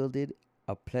yielded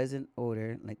a pleasant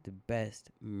odor like the best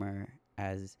myrrh,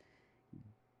 as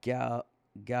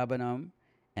galbanum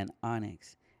and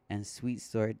onyx, and sweet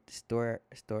storax,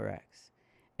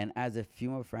 and as a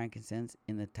fume of frankincense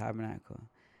in the tabernacle.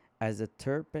 As a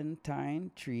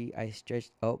turpentine tree, I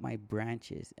stretched out my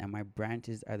branches, and my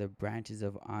branches are the branches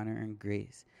of honor and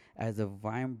grace. As a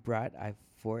vine brought I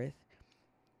forth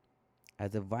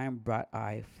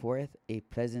a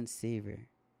pleasant savor,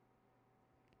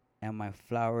 and my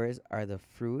flowers are the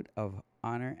fruit of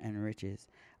honor and riches.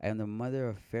 I am the mother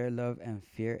of fair love and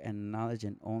fear and knowledge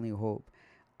and only hope.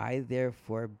 I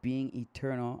therefore, being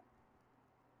eternal,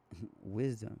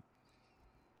 wisdom.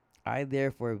 I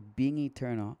therefore, being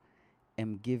eternal,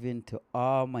 am given to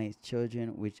all my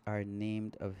children which are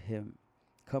named of him.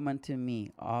 Come unto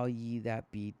me, all ye that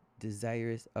be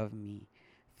desirous of me.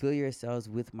 Fill yourselves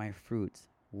with my fruits,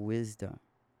 wisdom.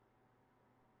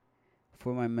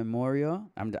 For my memorial,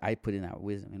 I put in that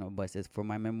wisdom, but it says, for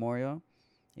my memorial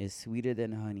is sweeter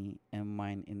than honey, and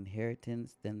mine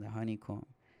inheritance than the honeycomb.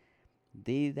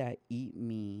 They that eat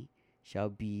me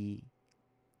shall yet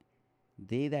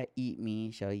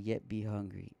be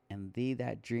hungry, and they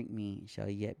that drink me shall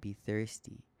yet be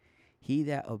thirsty. He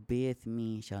that obeyeth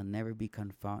me shall never be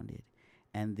confounded,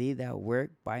 and they that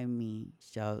work by me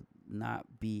shall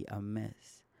not be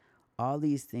amiss. All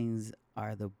these things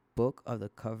are the book of the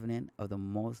covenant of the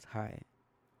Most High.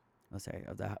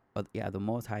 The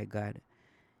Most High God,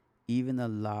 even the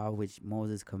law which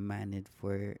Moses commanded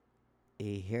for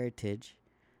a heritage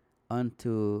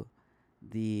unto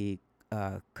the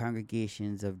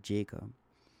congregations of Jacob.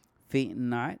 Faint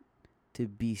not to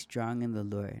be strong in the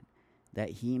Lord, that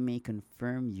he may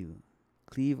confirm you.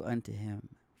 Cleave unto him,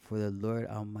 for the Lord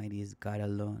Almighty is God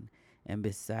alone, and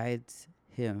besides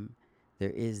him there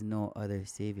is no other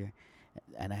Savior.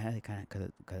 And I had to kind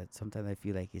of, because sometimes I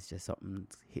feel like it's just something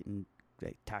hitting,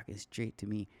 like talking straight to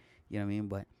me, you know what I mean?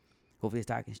 But hopefully it's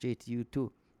talking straight to you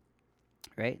too,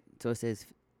 right? So it says,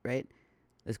 right?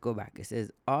 Let's go back. It says,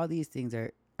 all these things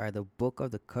are the book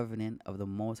of the covenant of the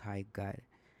Most High God,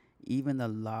 even the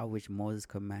law which Moses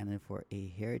commanded for a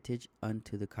heritage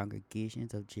unto the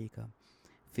congregations of Jacob.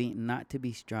 Faint not to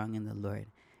be strong in the Lord,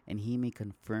 and he may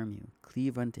confirm you.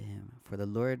 Cleave unto him, for the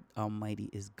Lord Almighty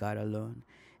is God alone,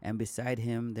 and beside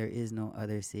him there is no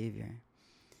other Savior.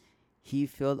 He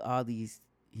filled all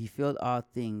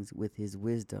things with his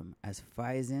wisdom, as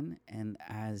Physon and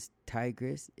as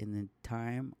Tigris in the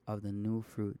time of the new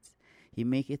fruits. He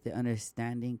maketh the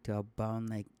understanding to abound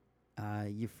like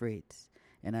Euphrates,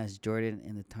 and as Jordan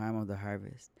in the time of the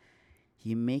harvest.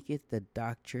 He maketh the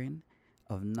doctrine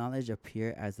of knowledge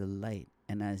appear as the light,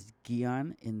 and as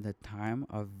Gion in the time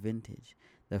of vintage.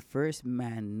 The first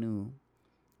man knew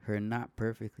her not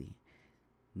perfectly,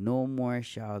 no more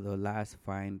shall the last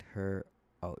find her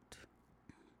out.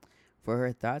 For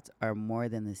her thoughts are more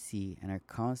than the sea, and her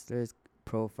counselors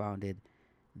profounded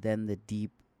than the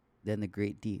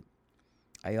great deep.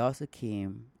 I also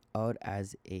came out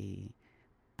as a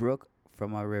brook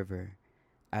from a river,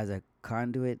 as a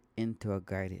conduit into a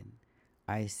garden.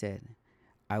 I said,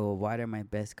 I will water my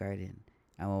best garden,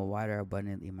 I will water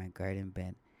abundantly my garden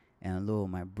bed. And lo,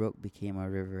 my brook became a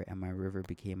river, and my river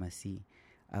became a sea.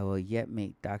 I will yet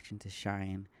make doctrine to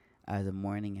shine as the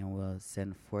morning, and will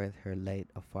send forth her light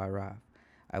afar off.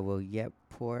 I will yet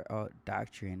pour out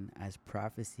doctrine as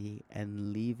prophecy,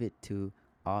 and leave it to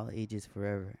all ages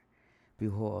forever.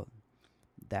 Behold,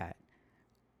 that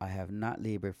I have not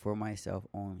labored for myself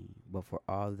only, but for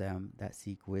all them that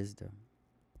seek wisdom.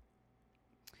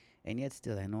 And yet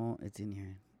still, I know it's in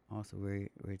here also where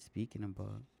it's speaking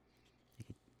about,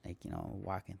 like,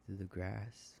 walking through the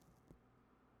grass.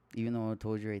 Even though I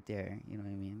told you right there, you know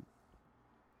what I mean?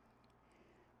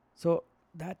 So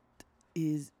that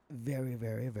is very,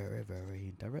 very, very,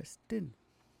 very interesting,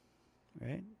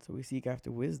 right? So we seek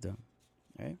after wisdom,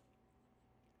 right?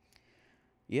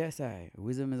 Yes,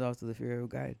 wisdom is also the fear of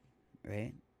God,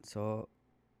 right? So,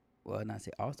 well, not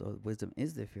say also, wisdom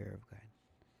is the fear of God.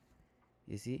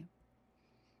 You see?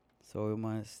 So we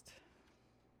must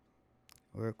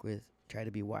try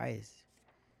to be wise.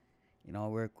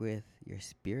 Work with your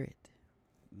spirit.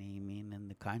 You know what I mean? And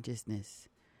the consciousness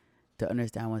to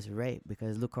understand what's right.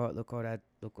 Because look what they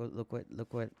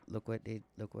did.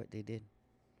 You know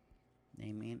what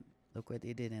I mean? Look what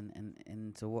they did,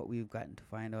 and so what we've gotten to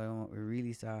find out and what we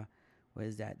really saw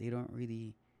was that they don't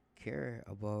really care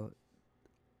about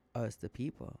us, the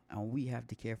people, and we have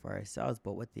to care for ourselves.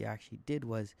 But what they actually did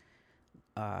was,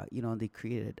 they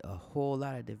created a whole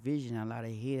lot of division, a lot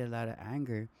of hate, a lot of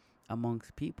anger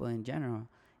amongst people in general.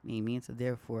 You know what I mean? So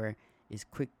therefore, it's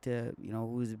quick to,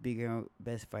 who's the bigger,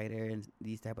 best fighter and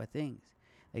these type of things.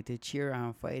 Like to cheer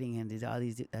on fighting and there's all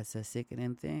these, that's a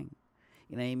sickening thing.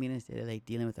 You know what I mean? Instead of like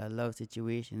dealing with a love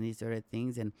situation, these sort of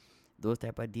things, and those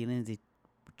type of dealings, they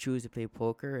choose to play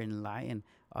poker and lie and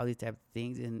all these type of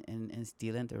things and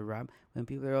steal and to rob when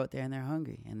people are out there and they're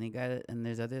hungry and they got it, and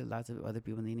there's lots of other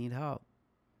people and they need help.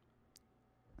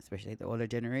 Especially like the older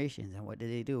generations. And what did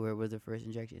they do? Where was the first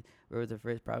injection? Where was the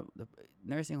first problem? The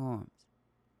nursing homes.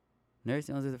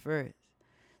 Nursing homes are the first.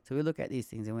 So we look at these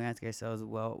things and we ask ourselves,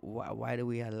 well, why do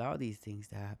we allow these things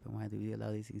to happen? Why do we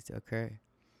allow these things to occur?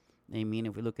 I mean,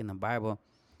 if we look in the Bible,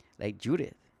 like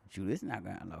Judith's not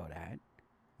going to allow that.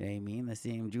 You know what I mean? The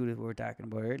same Judith we were talking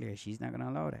about earlier, she's not going to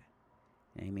allow that.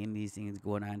 You know what I mean? These things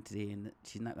going on today, and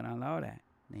she's not going to allow that.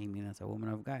 You know what I mean? That's a woman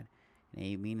of God. You know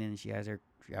what I mean? And she have her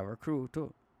crew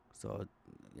too. So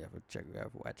you have to check, you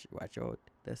have to watch out.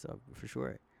 That's for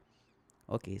sure.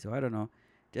 Okay, so I don't know.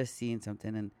 Just seeing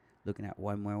something and looking at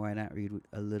one more. Why not read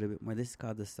a little bit more? This is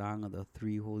called the Song of the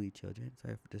Three Holy Children. So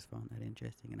I just found that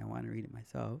interesting, and I want to read it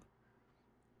myself.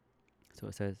 So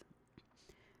it says,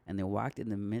 and they walked in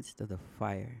the midst of the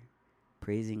fire,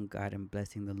 praising God and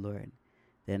blessing the Lord.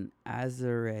 Then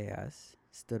Azarias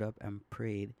stood up and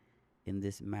prayed in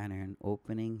this manner, and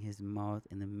opening his mouth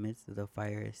in the midst of the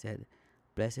fire, said,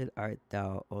 Blessed art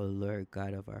thou, O Lord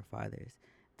God of our fathers.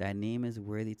 Thy name is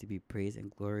worthy to be praised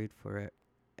and glorified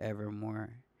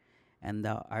forevermore. And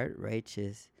thou art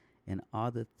righteous in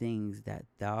all the things that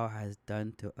thou hast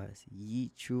done to us.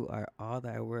 Ye true are all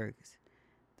thy works.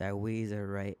 Thy ways are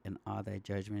right, and all thy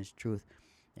judgments truth.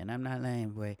 And I'm not lying,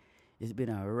 boy. It's been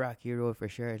a rocky road for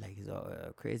sure. Like, it's all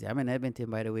crazy. I'm in Edmonton,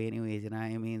 by the way, anyways. You know what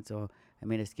I mean? So I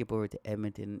made a skip over to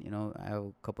Edmonton. I have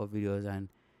a couple of videos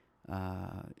on,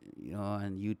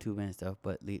 on YouTube and stuff.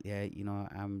 But lately,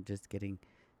 I'm just getting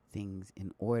things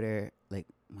in order, like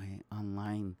my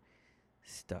online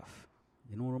stuff.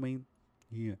 You know what I mean?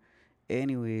 Yeah.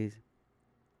 Anyways,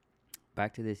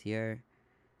 back to this year.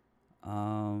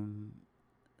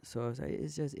 So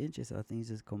it's just interesting how things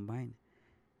just combine.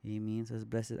 You know what I mean? So it's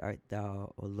blessed art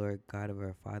thou, O Lord God of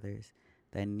our fathers.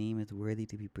 Thy name is worthy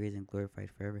to be praised and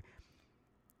glorified forever.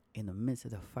 In the midst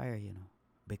of the fire,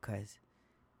 because,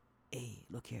 hey,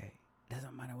 look here. It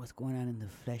doesn't matter what's going on in the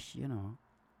flesh,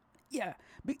 Yeah,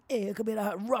 it could be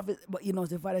that rough, but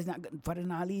the Father's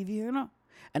not leave you,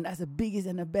 And that's the biggest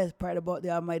and the best part about the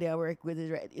Almighty I work with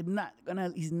is right. He's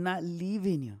not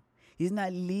leaving you. He's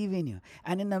not leaving you.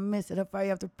 And in the midst of the fire, you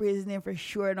have to praise his name for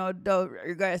sure, no doubt,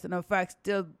 regardless of the fact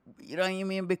still, you know what I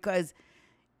mean? Because,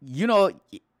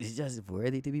 it's just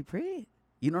worthy to be praised.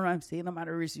 You know what I'm saying? No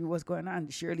matter what's going on.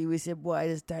 Surely we say, boy,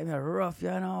 this time is rough,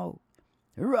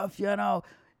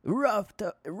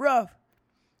 rough.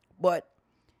 But,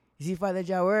 you see, Father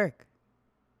Jah work.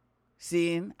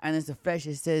 Seeing, and it's the flesh,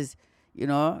 it says, you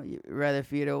rather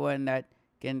fear the one that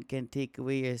can take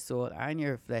away your soul and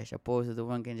your flesh, opposed to the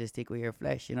one can just take away your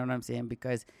flesh. You know what I'm saying?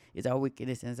 Because it's our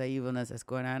wickedness and it's our evilness that's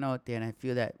going on out there. And I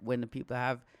feel that when the people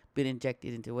have been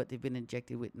injected into what they've been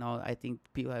injected with now, I think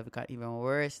people have got even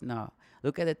worse now.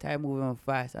 Look at the time moving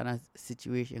fast on a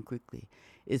situation quickly.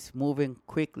 It's moving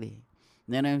quickly.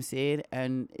 You know what I'm saying?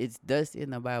 And it does say in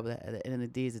the Bible that at the end of the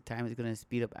day, the time is going to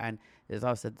speed up, and there's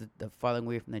also the falling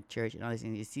away from the church and all these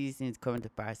things. You see these things coming to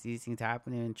pass, these things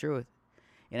happening in truth.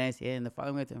 You know what I'm saying? In the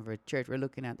following way for church, we're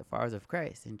looking at the followers of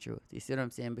Christ in truth. You see what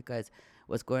I'm saying? Because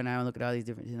what's going on, look at all these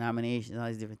different denominations, all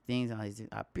these different things, all these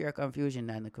pure confusion,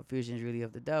 and the confusion is really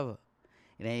of the devil.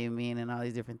 You know what I mean? And all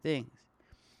these different things.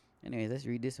 Anyways, let's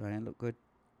read this one and look good.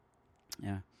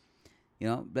 Yeah.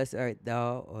 Blessed art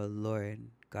thou, O Lord,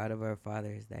 God of our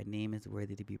fathers. Thy name is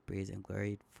worthy to be praised and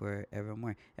glorified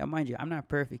forevermore. Yeah, mind you, I'm not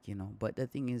perfect, but the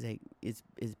thing is, like, it's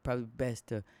probably best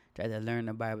to try to learn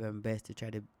the Bible and best to try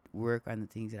to work on the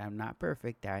things that I'm not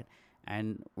perfect at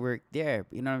and work there.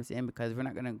 You know what I'm saying? Because we're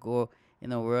not going to go in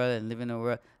the world and live in the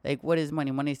world. Like, what is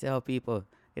money? Money is to help people.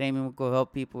 You know what I mean? We'll go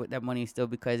help people with that money still,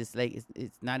 because it's like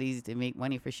it's not easy to make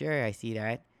money for sure. I see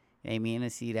that. You know what I mean? I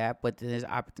see that. But there's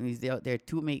opportunities out there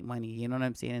to make money. You know what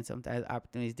I'm saying? And sometimes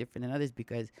opportunities different than others,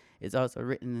 because it's also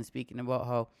written and speaking about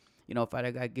how,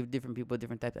 Father God give different people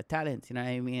different types of talents. You know what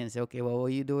I mean? And say, okay, well,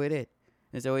 what you do with it?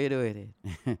 And so what you do with it?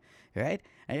 Right?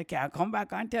 And you can't come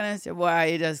back and tell and say,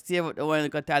 boy, you just save up the one that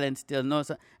got talent still. No,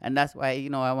 so, and that's why,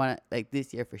 I want to, like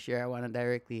this year for sure, I want to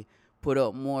directly put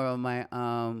out more of my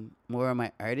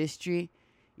artistry.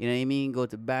 You know what I mean? Go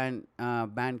to band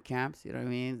camps, you know what I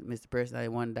mean?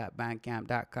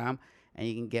 MrPersonality1.bandcamp.com, and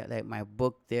you can get like my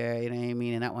book there, you know what I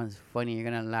mean? And that one's funny. You're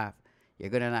gonna laugh.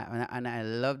 And I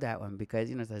love that one, because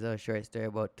it's a short story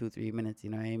about 2-3 minutes, you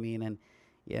know what I mean? And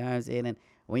you know what I'm saying? And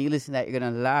when you listen to that, you're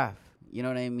gonna laugh. You know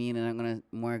what I mean? And I'm gonna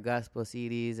more gospel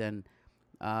CDs, and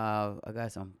I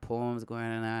got some poems going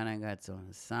on. I got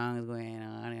some songs going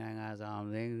on. And I got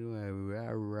some things.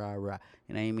 Rah, rah, rah.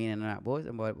 You know what I mean? And I'm not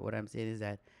boasting about it, but what I'm saying is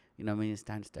that, it's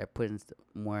time to start putting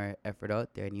more effort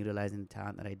out there and utilizing the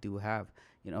talent that I do have,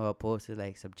 opposed to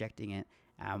like subjecting it.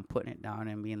 I'm putting it down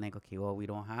and being like, okay, well, we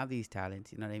don't have these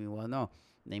talents. You know what I mean? Well, no.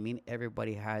 I mean,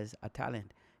 everybody has a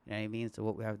talent. You know what I mean? So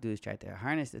what we have to do is try to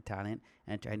harness the talent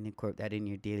and try to incorporate that in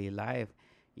your daily life.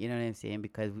 You know what I'm saying?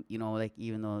 Because, like,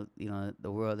 even though,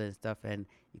 the world and stuff and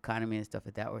economy and stuff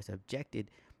like that, we're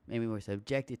subjected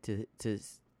to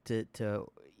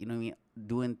you know what I mean,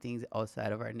 doing things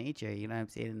outside of our nature. You know what I'm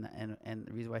saying? And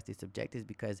the reason why I say subject is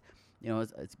because,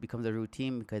 it becomes a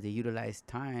routine, because they utilize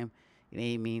time, you know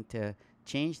what I mean, to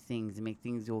change things and make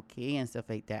things okay and stuff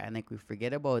like that. And like we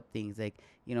forget about things like,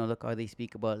 look how they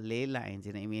speak about ley lines,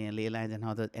 you know what I mean, and ley lines, and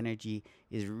how the energy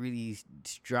is really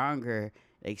stronger,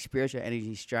 like spiritual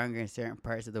energy is stronger in certain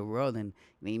parts of the world, and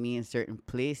you know what I mean, certain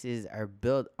places are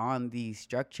built on these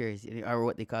structures, or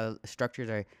what they call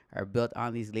structures are built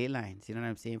on these ley lines, you know what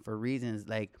I'm saying, for reasons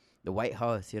like the White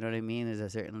House, you know what I mean, there's a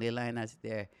certain ley line that's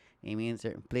there, you know what I mean,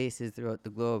 certain places throughout the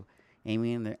globe, you know what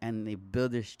I mean, and they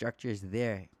build their structures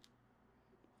there.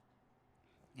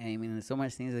 Yeah, I mean, there's so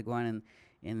much things that go on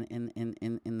in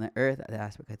the earth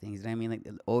aspect of things. You know what I mean, like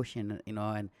the ocean,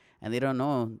 and they don't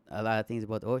know a lot of things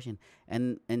about the ocean.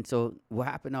 And so what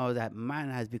happened now is that man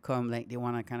has become like, they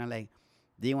want to kind of like,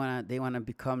 they want to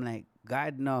become like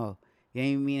God now. You know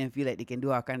what I mean? And feel like they can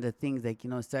do all kinds of things, like,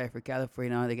 sorry for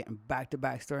California, now they're getting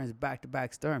back-to-back storms.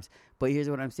 But here's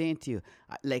what I'm saying to you.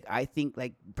 I think,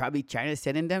 like, probably China's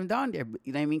sending them down there.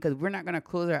 You know what I mean? Because we're not going to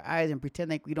close our eyes and pretend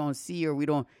like we don't see or we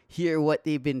don't hear what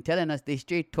they've been telling us. They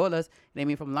straight told us, you know what I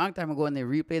mean, from a long time ago, and they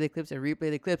replay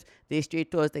the clips. They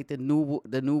straight told us, like, the new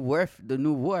war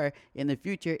in the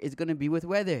future is going to be with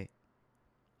weather. You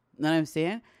know what I'm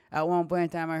saying? At one point in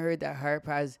time, I heard that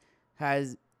HAARP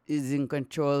is in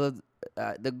control of,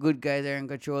 the good guys are in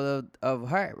control of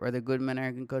HAARP, or the good men are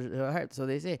in control of HAARP. So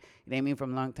they say, you know what I mean,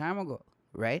 from a long time ago,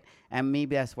 right? And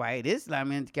maybe that's why it is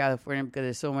slamming into California, because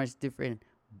there's so much different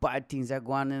bad things that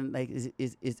go on, and like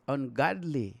it's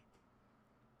ungodly,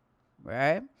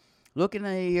 right? Looking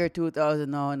at the year 2000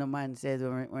 now, and the man says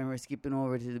when we're skipping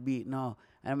over to the beat now,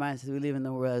 and the man says we live in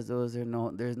the world as though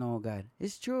there's no God.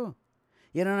 It's true.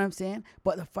 You know what I'm saying?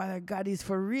 But the Father God is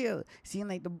for real. Seeing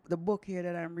like the book here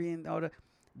that I'm reading,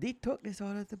 they took this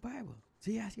out of the Bible. So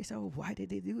you ask yourself, why did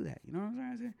they do that? You know what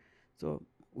I'm saying? So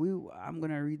I'm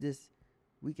gonna read this.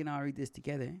 We can all read this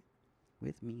together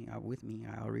with me. I'll read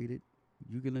it.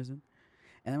 You can listen,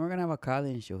 and then we're gonna have a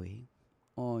call-in show here.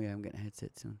 Oh yeah, I'm getting a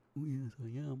headset soon. Oh yes, I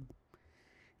am.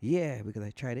 Yeah, because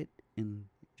I tried it and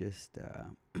just I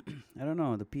don't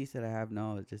know. The piece that I have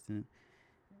now is just and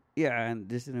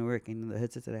this didn't work. And the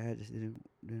headset that I had just didn't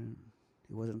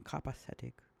it wasn't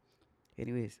copacetic.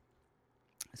 Anyways.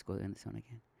 Let's go in this one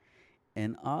again.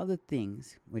 And all the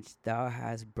things which thou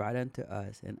hast brought unto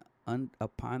us, and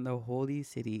upon the holy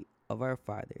city of our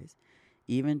fathers,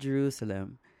 even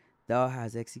Jerusalem, thou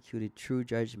hast executed true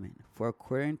judgment. For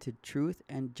according to truth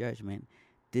and judgment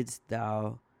didst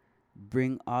thou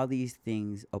bring all these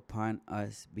things upon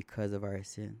us because of our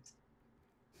sins.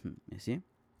 You see?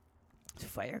 It's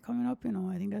fire coming up,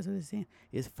 I think that's what it's saying.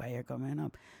 It's fire coming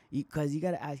up. Because you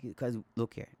got to ask you, because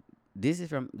look here. This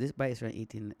bite is from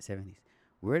 1870s.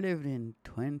 We're living in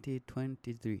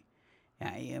 2023. Yeah,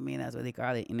 I mean, that's what they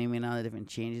call it. You know what I mean? All the different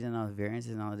changes and all the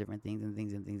variances and all the different things. You know what I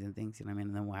mean?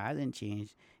 And then what hasn't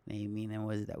changed, you know what I mean? And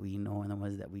what is it that we know and then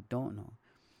what is it that we don't know?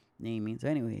 You know what I mean? So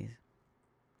anyways,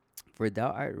 for thou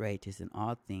art righteous in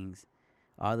all things,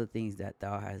 all the things that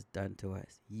thou hast done to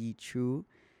us. Ye true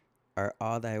are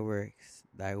all thy works.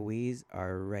 Thy ways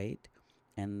are right,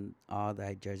 and all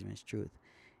thy judgments truth.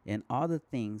 In all the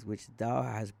things which thou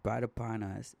hast brought upon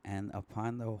us, and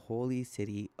upon the holy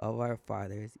city of our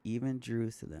fathers, even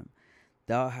Jerusalem,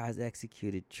 thou hast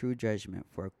executed true judgment,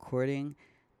 for according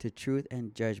to truth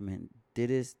and judgment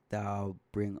didst thou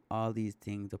bring all these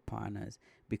things upon us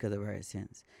because of our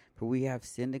sins. For we have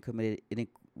sinned and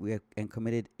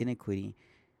committed iniquity,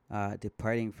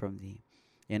 departing from thee.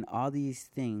 In all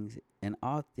things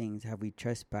have we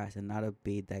trespassed and not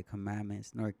obeyed thy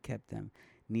commandments, nor kept them,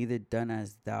 neither done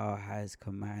as thou hast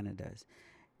commanded us,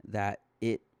 that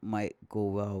it might go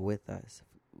well with us.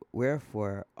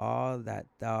 Wherefore all that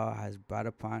thou hast brought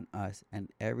upon us, and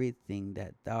everything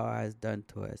that thou hast done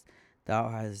to us, thou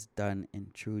hast done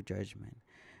in true judgment.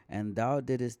 And thou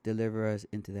didst deliver us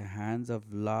into the hands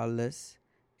of lawless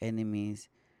enemies,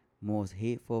 most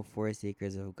hateful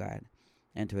forsakers of God,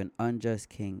 and to an unjust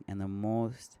king, and the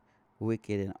most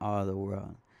wicked in all the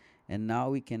world. And now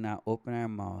we cannot open our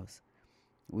mouths.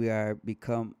 We are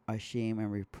become a shame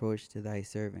and reproach to thy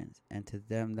servants, and to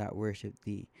them that worship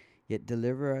thee. Yet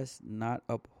deliver us not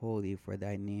up wholly for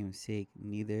thy name's sake,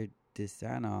 neither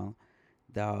disannul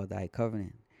thou thy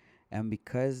covenant, and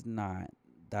cause not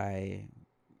thy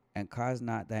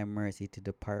mercy to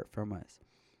depart from us.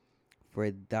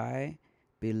 For thy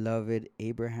beloved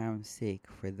Abraham's sake,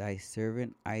 for thy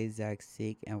servant Isaac's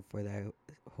sake, and for thy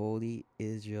holy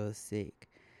Israel's sake,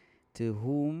 to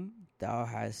whom thou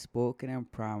hast spoken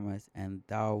and promised, and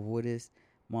thou wouldest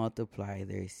multiply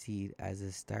their seed as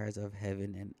the stars of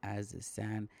heaven, and as the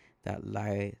sand that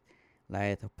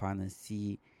lieth upon the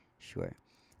sea shore.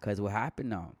 Because what happened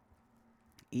now,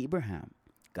 Abraham,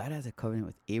 God has a covenant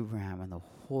with Abraham and the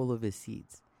whole of his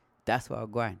seeds. That's what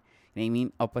I'm going. You know what I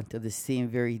mean? Up until the same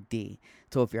very day.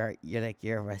 So if you're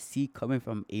a seed coming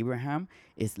from Abraham,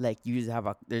 it's like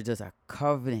there's just a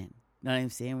covenant. You know what I'm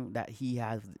saying? That he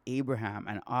has with Abraham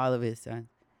and all of his sons,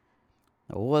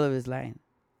 the whole of his line.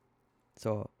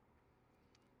 So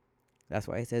that's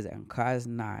why it says, and cause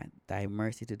not thy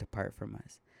mercy to depart from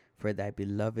us, for thy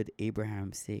beloved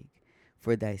Abraham's sake,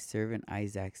 for thy servant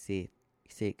Isaac's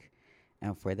sake,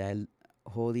 and for thy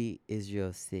holy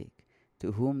Israel's sake,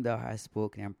 to whom thou hast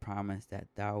spoken and promised that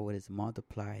thou wouldest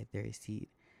multiply their seed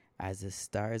as the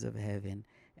stars of heaven,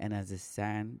 and as the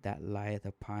sand that lieth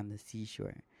upon the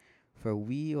seashore. For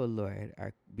we, O Lord,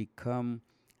 are become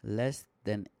less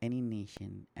than any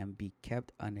nation, and be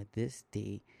kept under this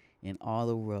day in all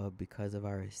the world because of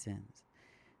our sins.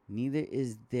 Neither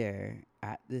is there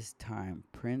at this time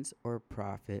prince or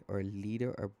prophet or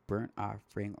leader or burnt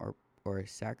offering or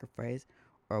sacrifice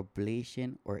or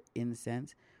oblation or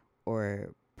incense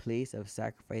or place of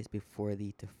sacrifice before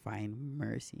thee to find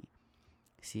mercy.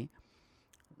 See,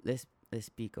 let's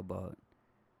speak about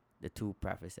the two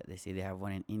prophets that they say they have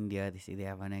one in India. They say they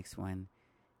have a next one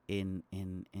in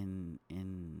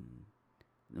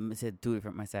let me say two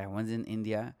different Messiah. One's in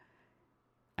India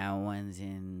and one's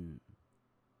in,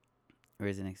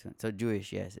 where's the next one? So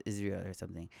Jewish, yes, Israel or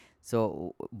something.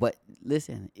 So, but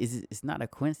listen, it's not a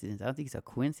coincidence. I don't think it's a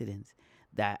coincidence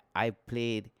that I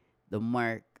played the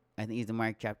Mark, I think it's the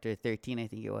Mark chapter 13, I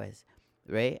think it was,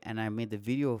 right? And I made the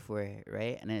video for it,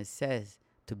 right? And it says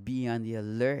to be on the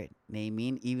alert. You know what I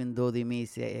mean? Even though they may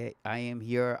say, I am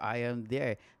here, I am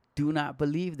there, do not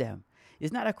believe them.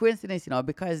 It's not a coincidence,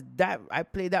 because that I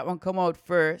played that one come out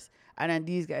first, and then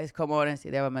these guys come out and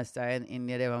say they have a Messiah in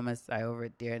India, they have a Messiah over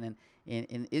there, and then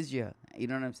in Israel. You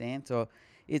know what I'm saying? So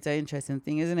it's an interesting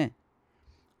thing, isn't it?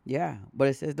 Yeah, but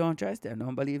it says don't trust them.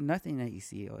 Don't believe nothing that you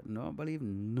see. Or don't believe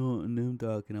nothing them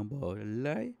talking about.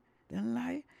 Lie. Then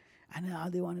lie. And then all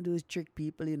they want to do is trick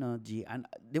people, and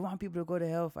they want people to go to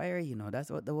hellfire, That's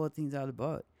what the whole thing's all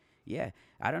about. Yeah,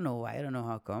 I don't know why, I don't know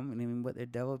how come, but they're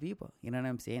devil people. You know what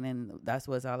I'm saying? And that's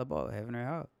what it's all about, heaven or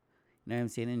hell. You know what I'm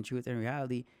saying? In truth and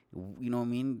reality, you know what I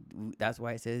mean? That's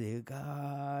why it says,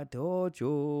 God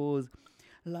chose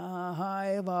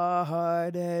live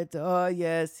hearted, oh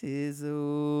yes, is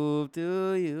up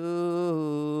to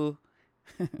you.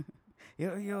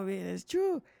 yo, man, it's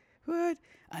true. What?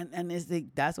 And it's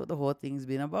like, that's what the whole thing's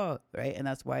been about, right? And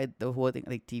that's why the whole thing,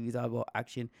 like TV is all about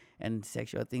action and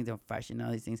sexual things and fashion and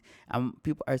all these things. And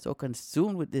people are so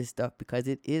consumed with this stuff because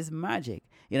it is magic.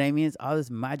 You know what I mean? It's all this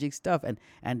magic stuff.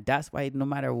 And that's why no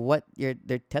matter what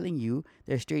they're telling you,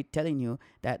 they're straight telling you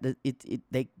that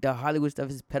like the Hollywood stuff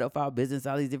is pedophile business,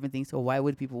 all these different things. So why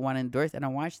would people want to endorse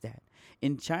and watch that?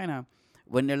 In China,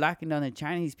 when they're locking down the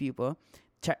Chinese people,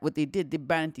 what they did, they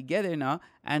banded together now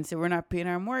and said, we're not paying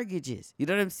our mortgages. You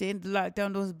know what I'm saying? They lock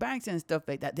down those banks and stuff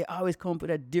like that. They always come up with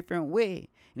a different way.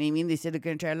 You know what I mean? They said they're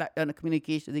going to try to lock down the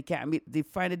communication. They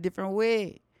find a different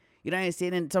way. You know what I'm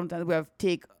saying? And sometimes we have to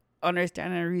take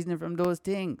understanding and reasoning from those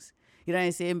things. You know what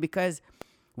I'm saying? Because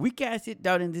we can't sit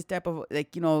down in this type of,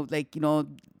 like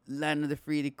land of the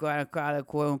free, the quote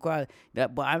unquote.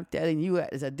 That, but I'm telling you,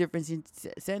 there's a difference in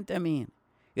sentiment.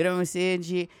 You know what I'm saying,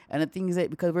 G? And the things that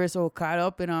because we're so caught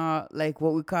up in our like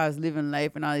what we call living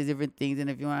life and all these different things. And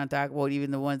if you want to talk about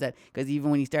even the ones that, because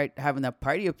even when you start having that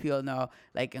party appeal now,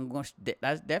 like I'm going,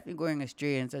 that's definitely going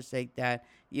astray and such like that,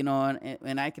 you know.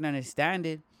 And I can understand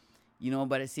it, you know.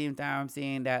 But at the same time, I'm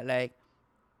saying that like,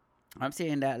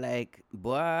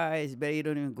 boy, it's better you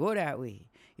don't even go that way.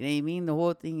 You know what I mean? The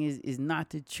whole thing is not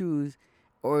to choose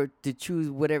or to choose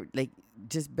whatever. Like,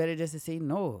 just better just to say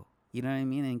no. You know what I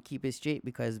mean? And keep it straight,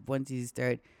 because once you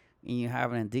start and you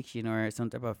have an addiction or some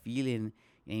type of feeling,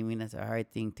 you know what I mean, that's a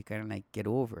hard thing to kind of like get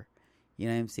over. You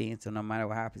know what I'm saying? So no matter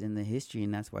what happens in the history,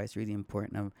 and that's why it's really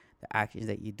important of the actions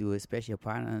that you do, especially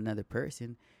upon another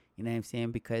person. You know what I'm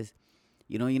saying? Because,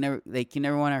 you know, you never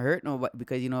want to hurt nobody,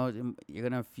 because, you know, you're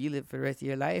going to feel it for the rest of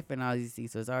your life and all these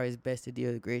things. So it's always best to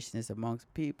deal with graciousness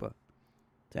amongst people.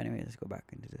 So anyway, let's go back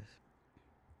into this.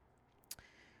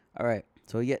 All right.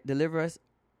 So yet deliver us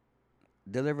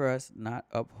not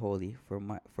up wholly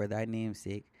for thy name's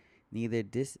sake, neither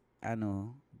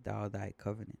disannul thou thy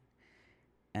covenant,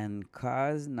 and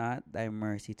cause not thy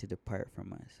mercy to depart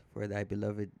from us, for thy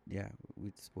beloved,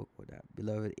 we spoke about that,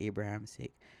 beloved Abraham's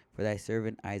sake, for thy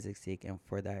servant Isaac's sake, and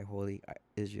for thy holy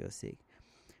Israel's sake,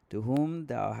 to whom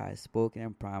thou hast spoken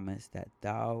and promised that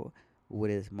thou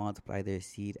wouldest multiply their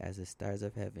seed as the stars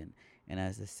of heaven, and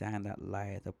as the sand that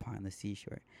lieth upon the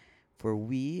seashore. For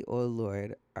we, O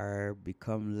Lord, are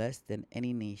become less than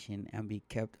any nation, and be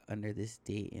kept under this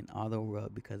day in all the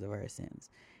world because of our sins.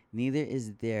 Neither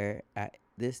is there at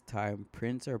this time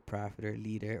prince or prophet or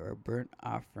leader or burnt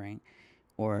offering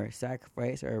or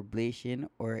sacrifice or oblation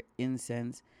or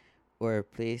incense or a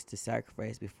place to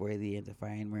sacrifice before thee and to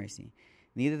find mercy.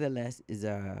 Nevertheless is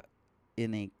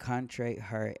in a contrite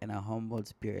heart and a humbled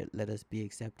spirit let us be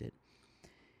accepted.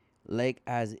 Like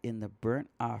as in the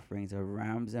burnt offerings of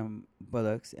rams and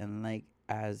bullocks, and like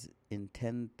as in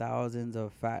 10,000s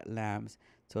of fat lambs,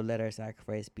 so let our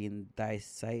sacrifice be in thy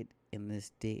sight in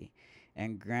this day.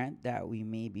 And grant that we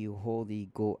may be wholly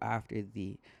go after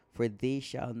thee, for they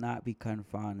shall not be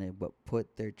confounded, but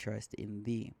put their trust in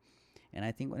thee. And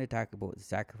I think when they talk about the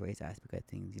sacrifice aspect of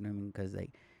things, you know what I mean? Because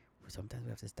like sometimes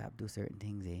we have to stop do certain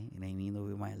things, You know what I mean? Though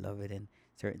we might love it and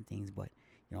certain things, but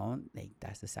you know, like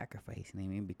that's the sacrifice, you know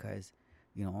what I mean? Because,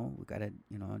 you know, we gotta,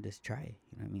 you know, just try,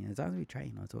 you know what I mean? As long as we try,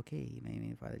 you know, it's okay, you know what I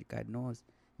mean? Father God knows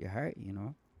your heart, you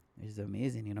know, which is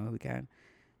amazing, you know. We can't,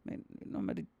 no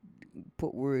matter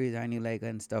put worries on you like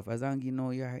and stuff. As long as you know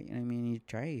your heart, you know what I mean? You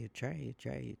try, you know what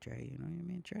I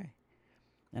mean? Try,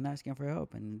 and ask him for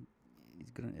help, and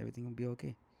everything will be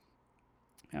okay.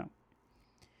 Yeah.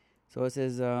 So it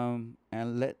says, and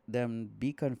let them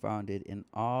be confounded in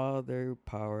all their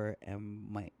power and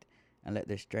might, and let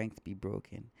their strength be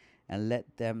broken, and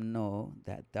let them know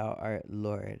that thou art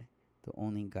Lord, the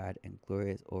only God, and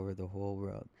glorious over the whole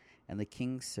world. And the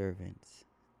king's servants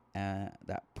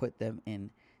that put them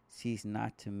in cease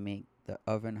not to make the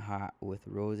oven hot with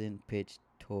rosin, pitch,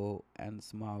 tow, and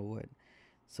small wood,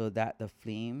 so that the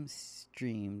flames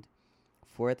streamed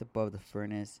forth above the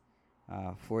furnace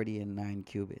 49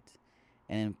 cubits.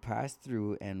 And passed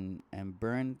through and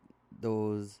burned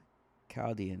those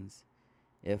Chaldeans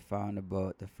if found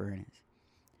about the furnace.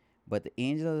 But the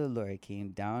angel of the Lord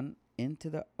came down into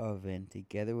the oven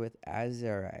together with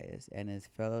Azarias and his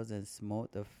fellows, and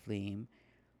smote the flame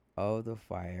of the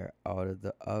fire out of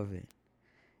the oven,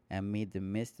 and made the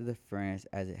midst of the furnace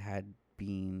as it had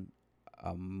been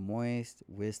a moist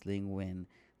whistling wind,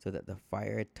 so that the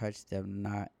fire touched them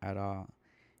not at all,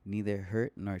 neither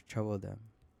hurt nor troubled them.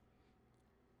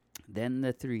 Then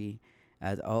the three,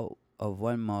 as out of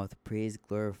one mouth, praised,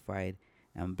 glorified,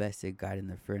 and blessed God in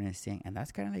the furnace, saying, and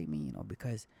that's kind of like me, you know,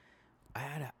 because I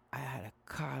had a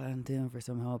call unto him for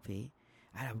some help, I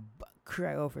had a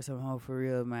cry out for some help for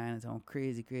real, man, and some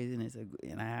craziness,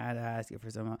 and I had to ask you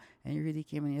for some help, and he really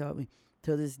came and he helped me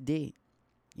till this day,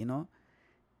 you know.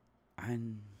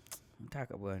 And I'll talk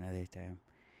about it another time,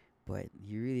 but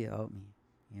he really helped me,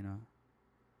 you know.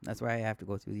 That's why I have to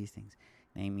go through these things.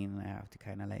 I mean, I have to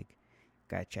kind of like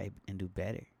gotta try and do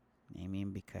better. I mean,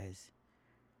 because,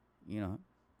 you know,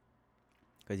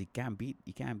 because you can't beat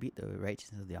the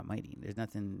righteousness of the Almighty. There's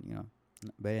nothing, you know,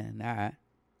 better than that,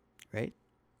 right?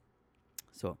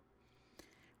 So,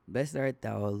 blessed art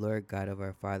thou, O Lord God of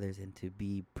our fathers, and to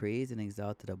be praised and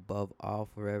exalted above all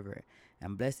forever.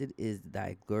 And blessed is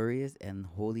thy glorious and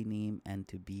holy name, and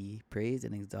to be praised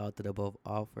and exalted above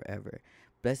all forever.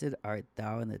 Blessed art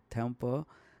thou in the temple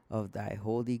of thy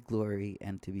holy glory,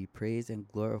 and to be praised and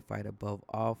glorified above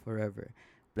all forever.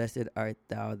 Blessed art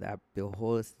thou that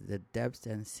beholdest the depths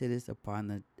and sittest upon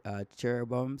the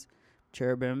cherubims,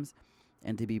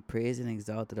 and to be praised and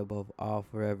exalted above all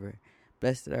forever.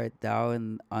 Blessed art thou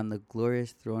on the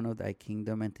glorious throne of thy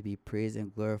kingdom, and to be praised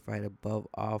and glorified above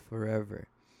all forever.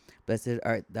 Blessed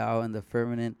art thou in the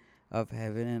firmament of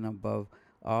heaven, and above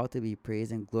all to be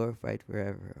praised and glorified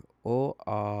forever. O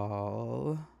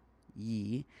all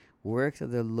ye works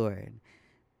of the Lord,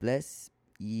 bless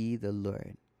ye the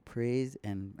Lord. Praise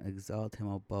and exalt him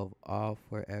above all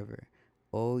forever.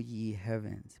 O ye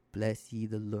heavens, bless ye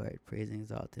the Lord. Praise and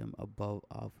exalt him above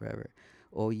all forever.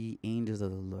 O ye angels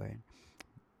of the Lord,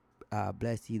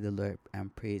 bless ye the Lord,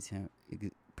 and praise and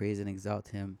exalt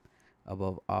him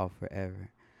above all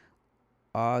forever.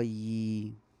 All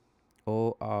ye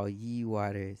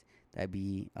waters that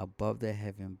be above the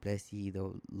heaven, bless ye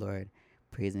the Lord.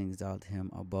 Praise and exalt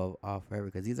him above all forever.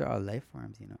 Because these are all life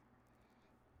forms, you know.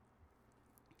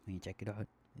 When you check it out,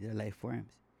 these are life forms.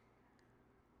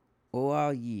 O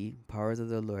all ye powers of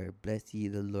the Lord, bless ye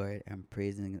the Lord, and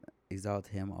praise and exalt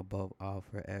him above all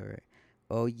forever.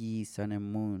 O ye sun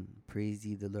and moon, praise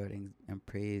ye the Lord, and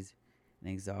praise and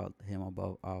exalt him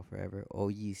above all forever. O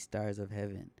ye stars of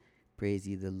heaven, praise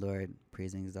ye the Lord,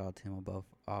 praise and exalt him above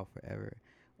all forever.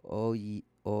 O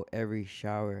every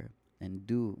shower and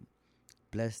dew,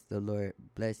 bless ye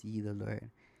the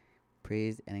Lord,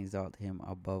 praise and exalt him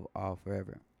above all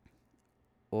forever.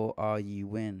 O all ye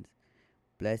winds,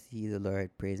 bless ye the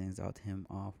Lord, praise and exalt him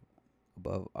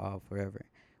above all forever.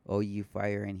 O ye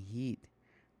fire and heat,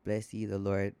 bless ye the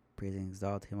Lord, praise and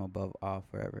exalt him above all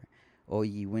forever. O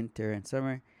ye winter and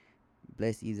summer,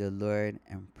 bless ye the Lord,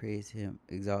 and praise him,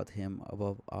 exalt him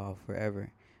above all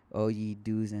forever. O ye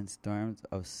dews and storms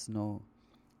of snow,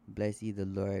 bless ye the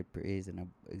Lord, praise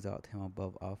and exalt him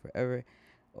above all forever.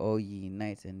 O ye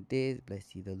nights and days,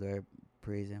 bless ye the Lord,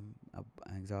 praise him and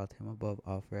exalt him above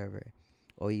all forever.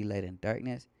 O ye light and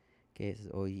darkness, okay, it says,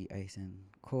 O ye ice and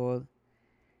cold,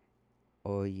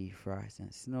 O ye frost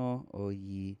and snow, O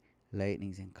ye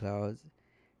lightnings and clouds.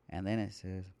 And then it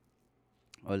says,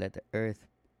 O let the earth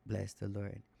bless the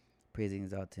Lord, praise and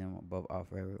exalt him above all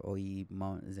forever. O ye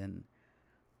mountains and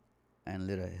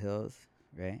little hills,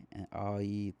 right? And all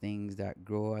ye things that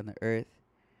grow on the earth.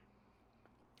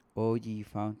 O ye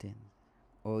fountains,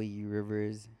 O ye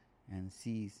rivers and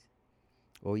seas,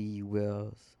 O ye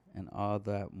wells, and all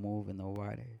that move in the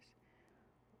waters.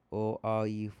 O all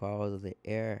ye fowls of the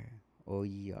air, O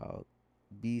ye all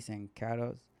beasts and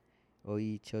cattle, O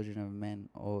ye children of men,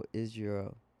 O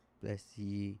Israel, bless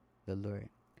ye the Lord.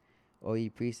 O ye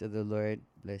priests of the Lord,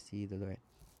 bless ye the Lord.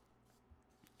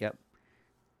 Yep.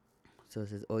 So it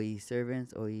says, O ye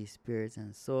servants, O ye spirits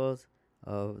and souls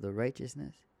of the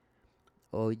righteousness,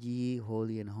 O ye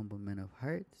holy and humble men of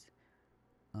hearts,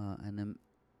 Ananias,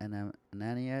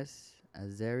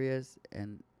 Azarias,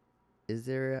 and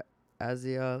Misael,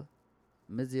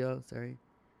 Misael,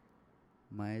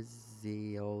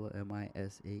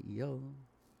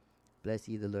 bless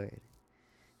ye the Lord,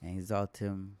 and exalt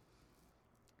him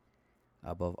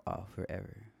above all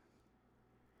forever.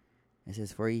 It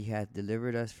says, for he hath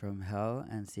delivered us from hell,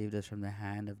 and saved us from the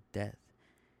hand of death,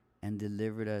 and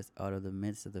delivered us out of the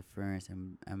midst of the furnace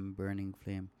and burning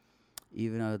flame,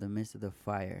 even out of the midst of the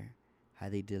fire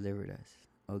hath he delivered us.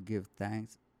 O give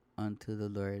thanks unto the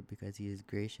Lord, because he is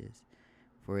gracious,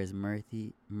 for his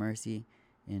mercy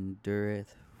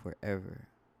endureth forever.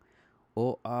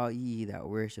 O all ye that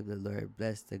worship the Lord,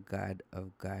 bless the God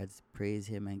of gods, praise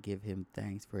him and give him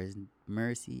thanks, for his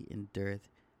mercy endureth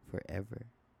forever.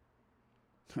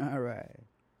 All right.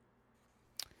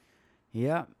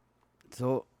 Yeah.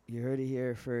 So you heard it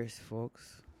here first,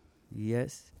 folks.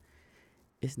 Yes,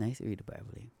 it's nice to read the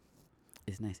Bible.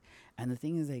 It's nice. And the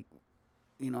thing is, like,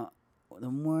 you know, the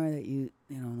more that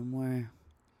the more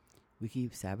we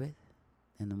keep Sabbath,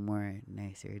 and the more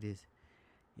nicer it is.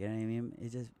 You know what I mean?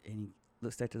 It's just, and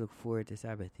you start to look forward to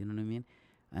Sabbath. You know what I mean?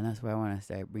 And that's why I want to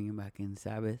start bringing back in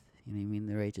Sabbath. You know what I mean?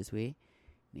 The righteous way.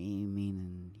 You know what I mean?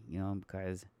 And, you know,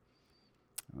 because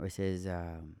it says,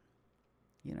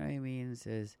 you know what I mean? It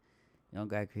says, you know,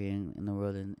 God created in the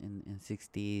world in 6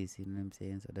 days. You know what I'm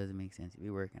saying? So it doesn't make sense to be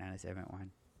working on a 7th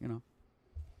one. You know?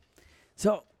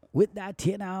 So, with that,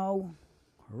 you know,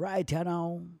 right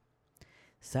now,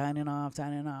 signing off. So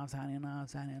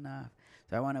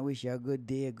I want to wish you a good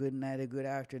day, a good night, a good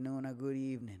afternoon, a good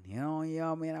evening. You know,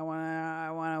 I mean,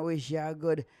 I want to wish you a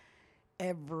good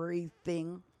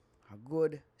everything, a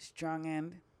good strong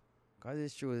end. Because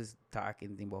this show is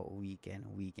talking about weekday,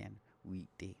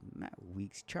 not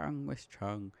week,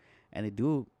 strong. And they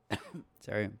do,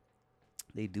 sorry,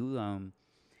 they do,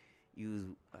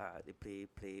 use they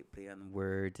play on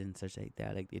words and such like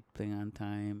that, like they play on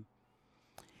time.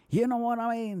 You know what I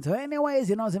mean? So anyways,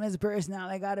 you know, so this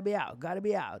personality gotta be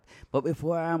out. But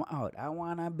before I'm out, I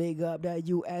wanna big up the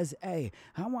USA.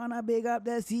 I wanna big up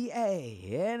the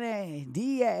CANADA.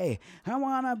 I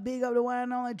wanna big up the one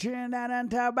and only Trinidad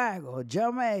and Tobago,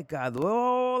 Jamaica, the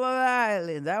whole of the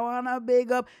islands. I wanna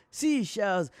big up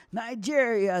Seychelles,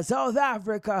 Nigeria, South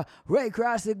Africa, right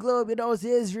across the globe, you know,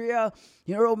 Israel,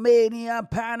 you know, Romania,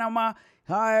 Panama.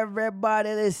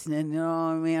 Everybody listening, you know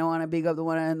what I mean? I want to big up the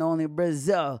one and only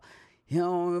Brazil. You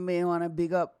know what I mean? I want to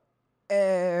big up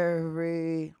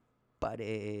everybody.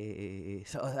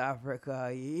 South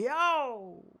Africa,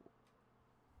 yo!